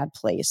really bad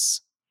place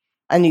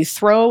and you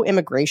throw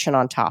immigration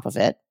on top of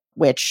it,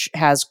 which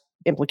has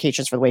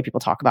implications for the way people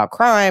talk about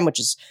crime, which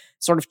is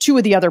sort of two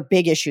of the other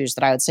big issues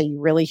that I would say you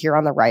really hear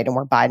on the right and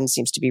where Biden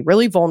seems to be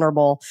really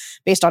vulnerable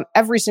based on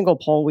every single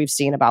poll we've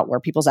seen about where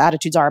people's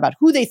attitudes are about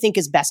who they think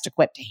is best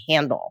equipped to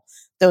handle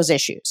those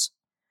issues.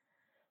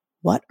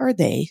 What are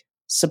they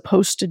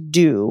supposed to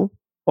do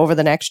over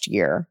the next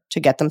year to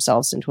get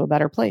themselves into a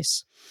better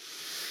place?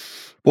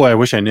 Boy, I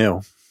wish I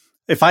knew.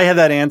 If I had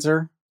that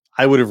answer,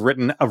 I would have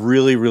written a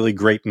really, really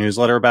great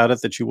newsletter about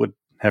it that you would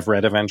have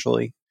read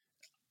eventually.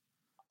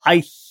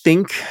 I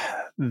think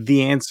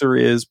the answer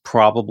is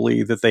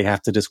probably that they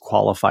have to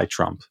disqualify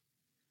Trump.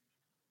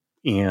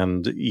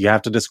 And you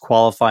have to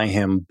disqualify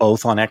him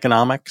both on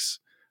economics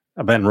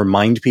and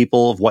remind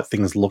people of what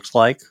things looked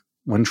like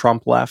when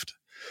Trump left,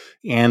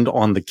 and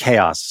on the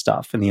chaos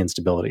stuff and the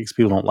instability, because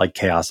people don't like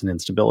chaos and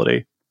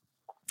instability.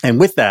 And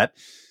with that,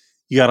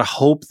 you got to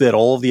hope that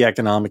all of the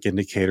economic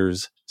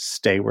indicators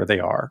stay where they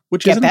are,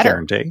 which isn't a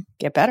guarantee.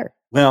 Get better.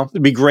 Well,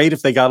 it'd be great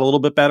if they got a little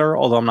bit better,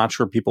 although I'm not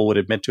sure people would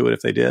admit to it if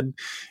they did.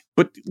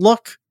 But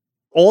look,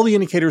 all the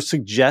indicators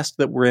suggest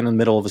that we're in the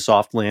middle of a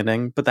soft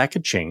landing, but that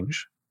could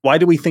change. Why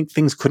do we think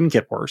things couldn't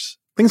get worse?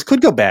 Things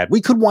could go bad.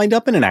 We could wind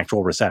up in an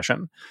actual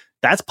recession.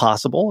 That's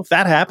possible. If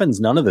that happens,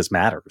 none of this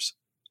matters.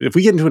 If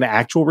we get into an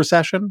actual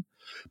recession,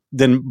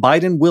 then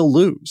Biden will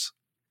lose.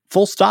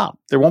 Full stop.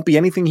 There won't be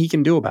anything he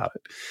can do about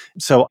it.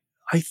 So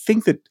I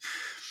think that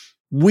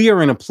we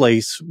are in a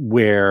place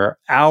where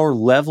our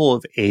level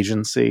of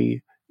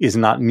agency is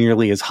not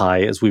nearly as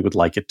high as we would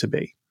like it to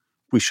be.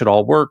 We should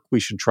all work.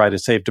 We should try to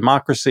save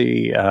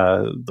democracy.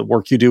 The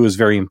work you do is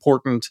very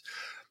important.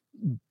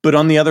 But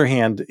on the other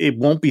hand, it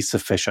won't be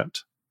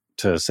sufficient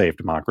to save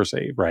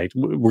democracy, right?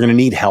 We're going to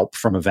need help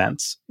from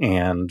events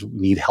and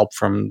need help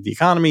from the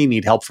economy,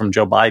 need help from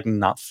Joe Biden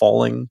not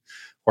falling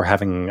or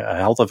having a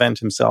health event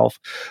himself.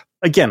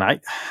 Again,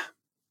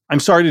 I'm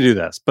sorry to do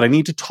this, but I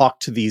need to talk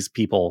to these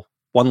people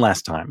one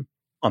last time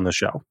on the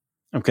show.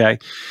 Okay.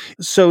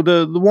 So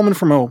the woman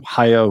from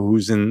Ohio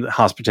who's in the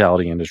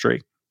hospitality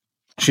industry,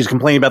 she's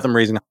complaining about them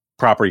raising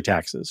property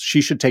taxes.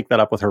 She should take that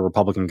up with her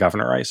Republican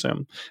governor, I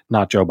assume,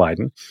 not Joe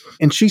Biden.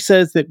 And she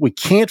says that we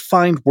can't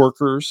find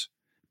workers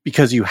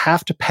because you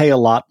have to pay a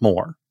lot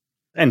more.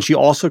 And she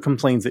also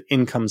complains that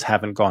incomes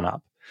haven't gone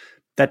up.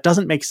 That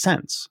doesn't make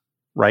sense,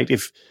 right?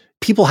 If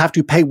people have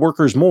to pay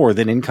workers more,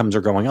 then incomes are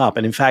going up.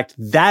 And in fact,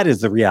 that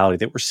is the reality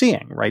that we're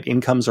seeing, right?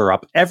 Incomes are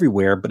up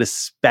everywhere, but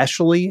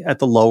especially at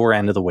the lower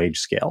end of the wage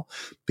scale.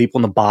 People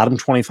in the bottom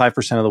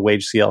 25% of the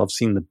wage scale have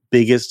seen the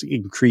biggest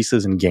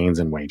increases in gains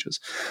in wages.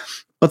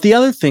 But the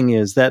other thing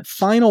is that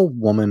final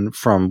woman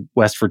from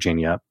West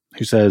Virginia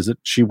who says that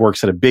she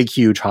works at a big,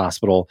 huge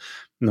hospital.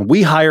 And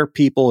we hire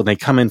people and they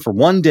come in for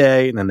one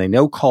day and then they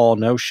no call,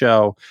 no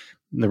show.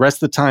 And the rest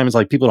of the time is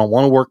like people don't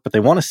want to work, but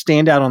they want to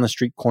stand out on the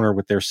street corner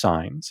with their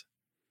signs.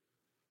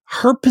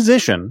 Her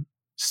position,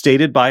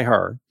 stated by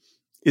her,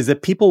 is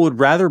that people would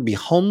rather be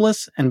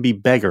homeless and be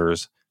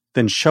beggars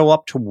than show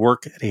up to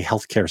work at a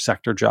healthcare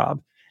sector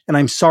job. And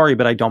I'm sorry,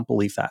 but I don't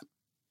believe that.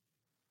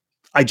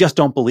 I just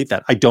don't believe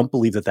that. I don't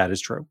believe that that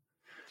is true.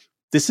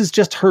 This is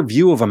just her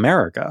view of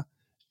America.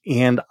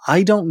 And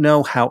I don't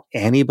know how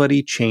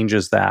anybody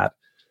changes that.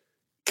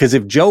 Because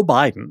if Joe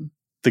Biden,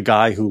 the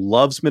guy who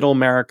loves middle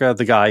America,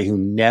 the guy who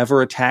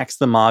never attacks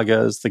the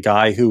MAGAs, the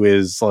guy who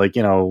is like,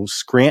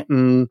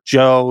 Scranton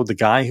Joe, the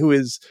guy who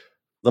is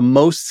the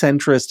most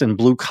centrist and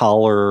blue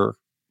collar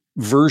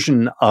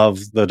version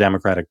of the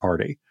Democratic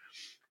Party,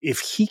 if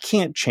he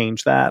can't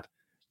change that,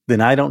 then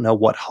I don't know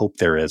what hope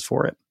there is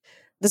for it.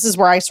 This is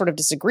where I sort of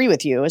disagree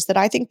with you, is that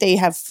I think they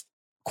have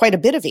quite a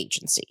bit of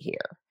agency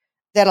here,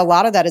 that a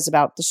lot of that is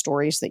about the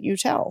stories that you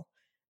tell.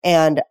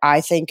 And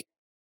I think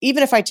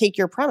even if I take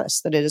your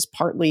premise that it is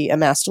partly a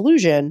mass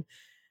delusion,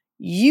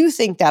 you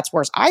think that's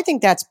worse. I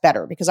think that's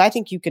better because I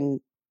think you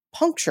can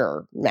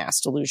puncture mass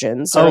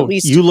delusions. Or at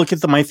least you look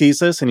at my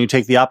thesis and you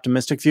take the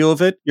optimistic view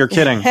of it? You're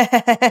kidding.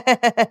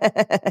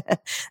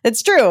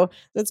 It's true.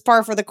 That's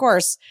par for the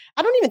course.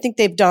 I don't even think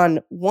they've done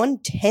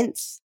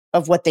 1/10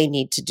 of what they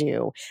need to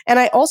do. And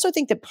I also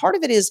think that part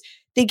of it is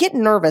they get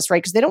nervous,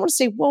 right? Because they don't want to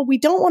say, well, we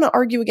don't want to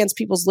argue against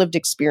people's lived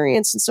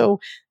experience. And so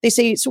they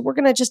say, so we're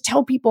going to just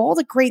tell people all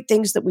the great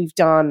things that we've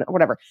done or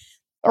whatever.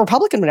 A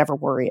Republican would never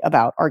worry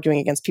about arguing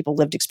against people's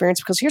lived experience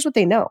because here's what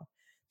they know.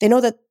 They know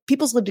that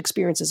people's lived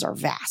experiences are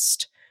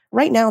vast.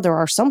 Right now, there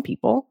are some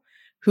people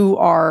who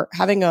are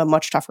having a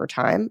much tougher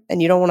time, and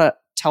you don't want to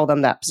tell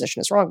them that position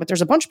is wrong, but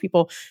there's a bunch of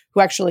people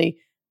who actually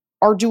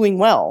are doing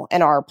well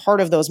and are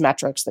part of those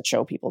metrics that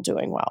show people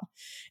doing well.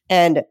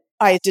 And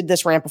I did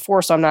this rant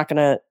before, so I'm not going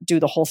to do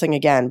the whole thing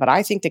again. But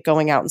I think that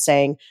going out and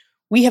saying,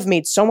 we have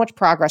made so much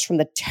progress from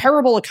the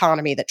terrible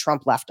economy that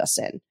Trump left us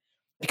in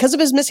because of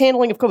his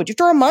mishandling of COVID. You have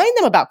to remind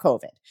them about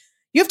COVID.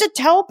 You have to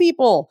tell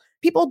people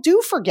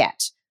do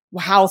forget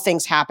how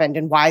things happened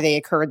and why they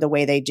occurred the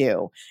way they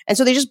do. And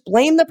so they just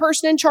blame the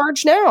person in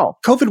charge now.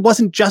 COVID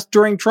wasn't just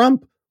during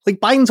Trump. Like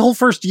Biden's whole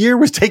first year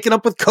was taken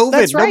up with COVID.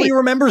 That's right. Nobody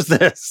remembers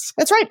this.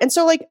 That's right. And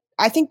so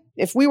I think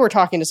if we were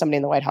talking to somebody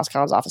in the White House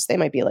counsel's office, they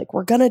might be like,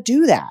 we're going to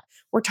do that.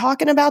 We're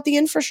talking about the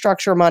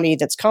infrastructure money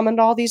that's coming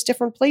to all these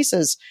different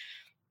places.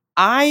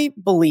 I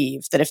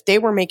believe that if they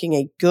were making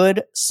a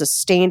good,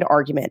 sustained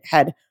argument,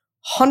 had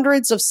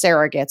hundreds of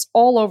surrogates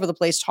all over the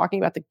place talking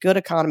about the good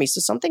economy.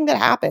 So something that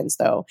happens,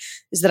 though,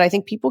 is that I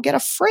think people get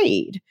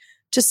afraid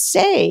to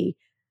say,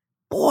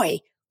 boy,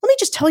 let me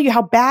just tell you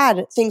how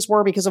bad things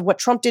were because of what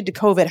Trump did to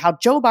COVID, how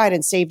Joe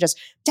Biden saved us.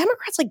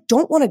 Democrats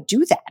don't want to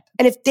do that.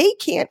 And if they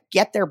can't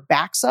get their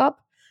backs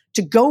up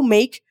to go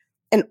make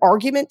an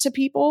argument to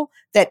people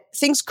that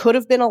things could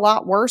have been a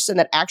lot worse and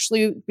that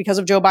actually, because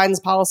of Joe Biden's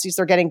policies,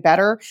 they're getting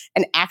better.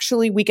 And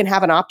actually, we can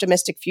have an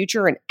optimistic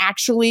future. And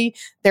actually,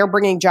 they're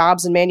bringing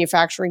jobs and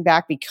manufacturing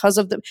back because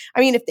of them. I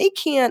mean, if they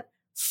can't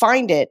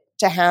find it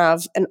to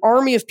have an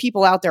army of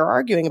people out there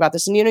arguing about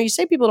this, and you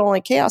say people don't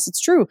like chaos,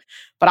 it's true.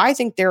 But I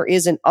think there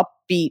is an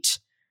upbeat,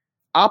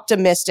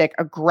 optimistic,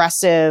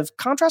 aggressive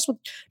contrast with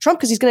Trump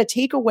because he's going to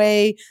take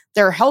away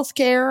their health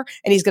care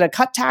and he's going to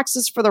cut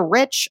taxes for the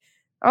rich.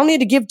 I don't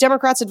need to give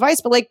Democrats advice,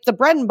 but the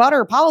bread and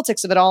butter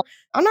politics of it all,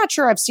 I'm not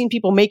sure I've seen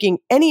people making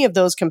any of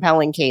those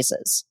compelling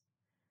cases.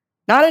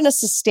 Not in a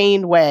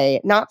sustained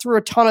way, not through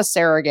a ton of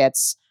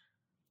surrogates.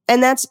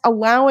 And that's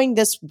allowing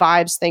this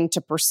vibes thing to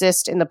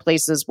persist in the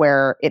places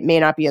where it may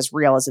not be as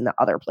real as in the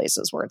other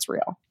places where it's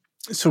real.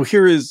 So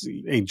here is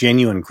a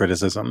genuine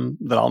criticism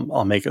that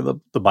I'll make of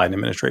the Biden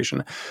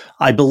administration.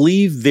 I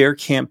believe their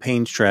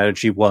campaign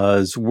strategy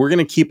was, we're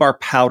going to keep our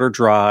powder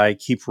dry,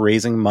 keep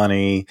raising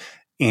money,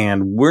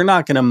 and we're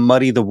not going to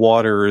muddy the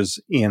waters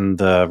in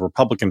the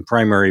Republican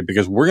primary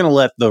because we're going to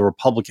let the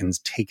Republicans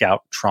take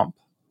out Trump.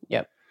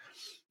 Yep.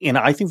 And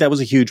I think that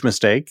was a huge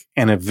mistake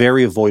and a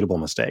very avoidable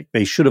mistake.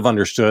 They should have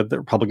understood that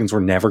Republicans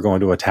were never going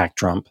to attack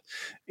Trump.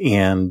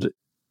 And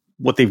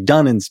what they've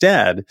done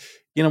instead,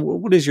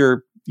 what is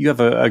you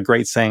have a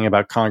great saying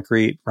about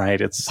concrete,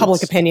 right?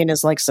 Public opinion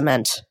is like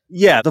cement.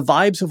 Yeah, the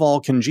vibes have all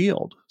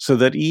congealed so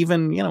that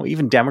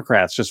even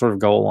Democrats just sort of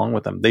go along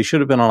with them. They should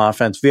have been on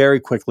offense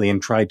very quickly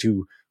and tried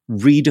to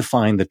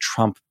redefine the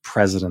Trump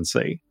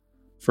presidency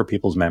for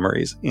people's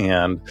memories.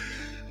 And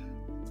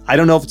I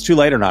don't know if it's too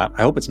late or not.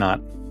 I hope it's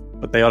not,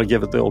 but they ought to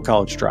give it the old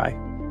college try.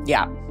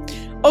 Yeah.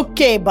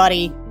 Okay,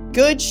 buddy.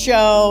 Good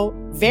show.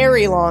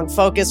 Very long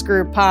focus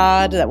group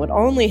pod that would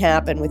only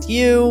happen with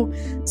you.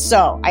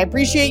 So I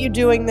appreciate you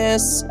doing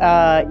this.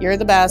 You're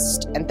the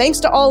best. And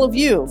thanks to all of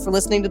you for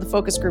listening to the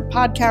Focus Group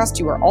podcast.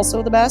 You are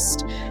also the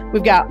best.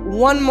 We've got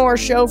one more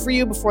show for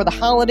you before the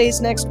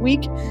holidays next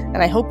week. And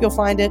I hope you'll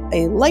find it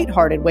a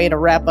lighthearted way to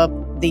wrap up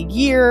the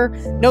year.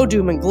 No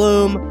doom and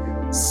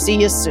gloom. See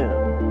you soon.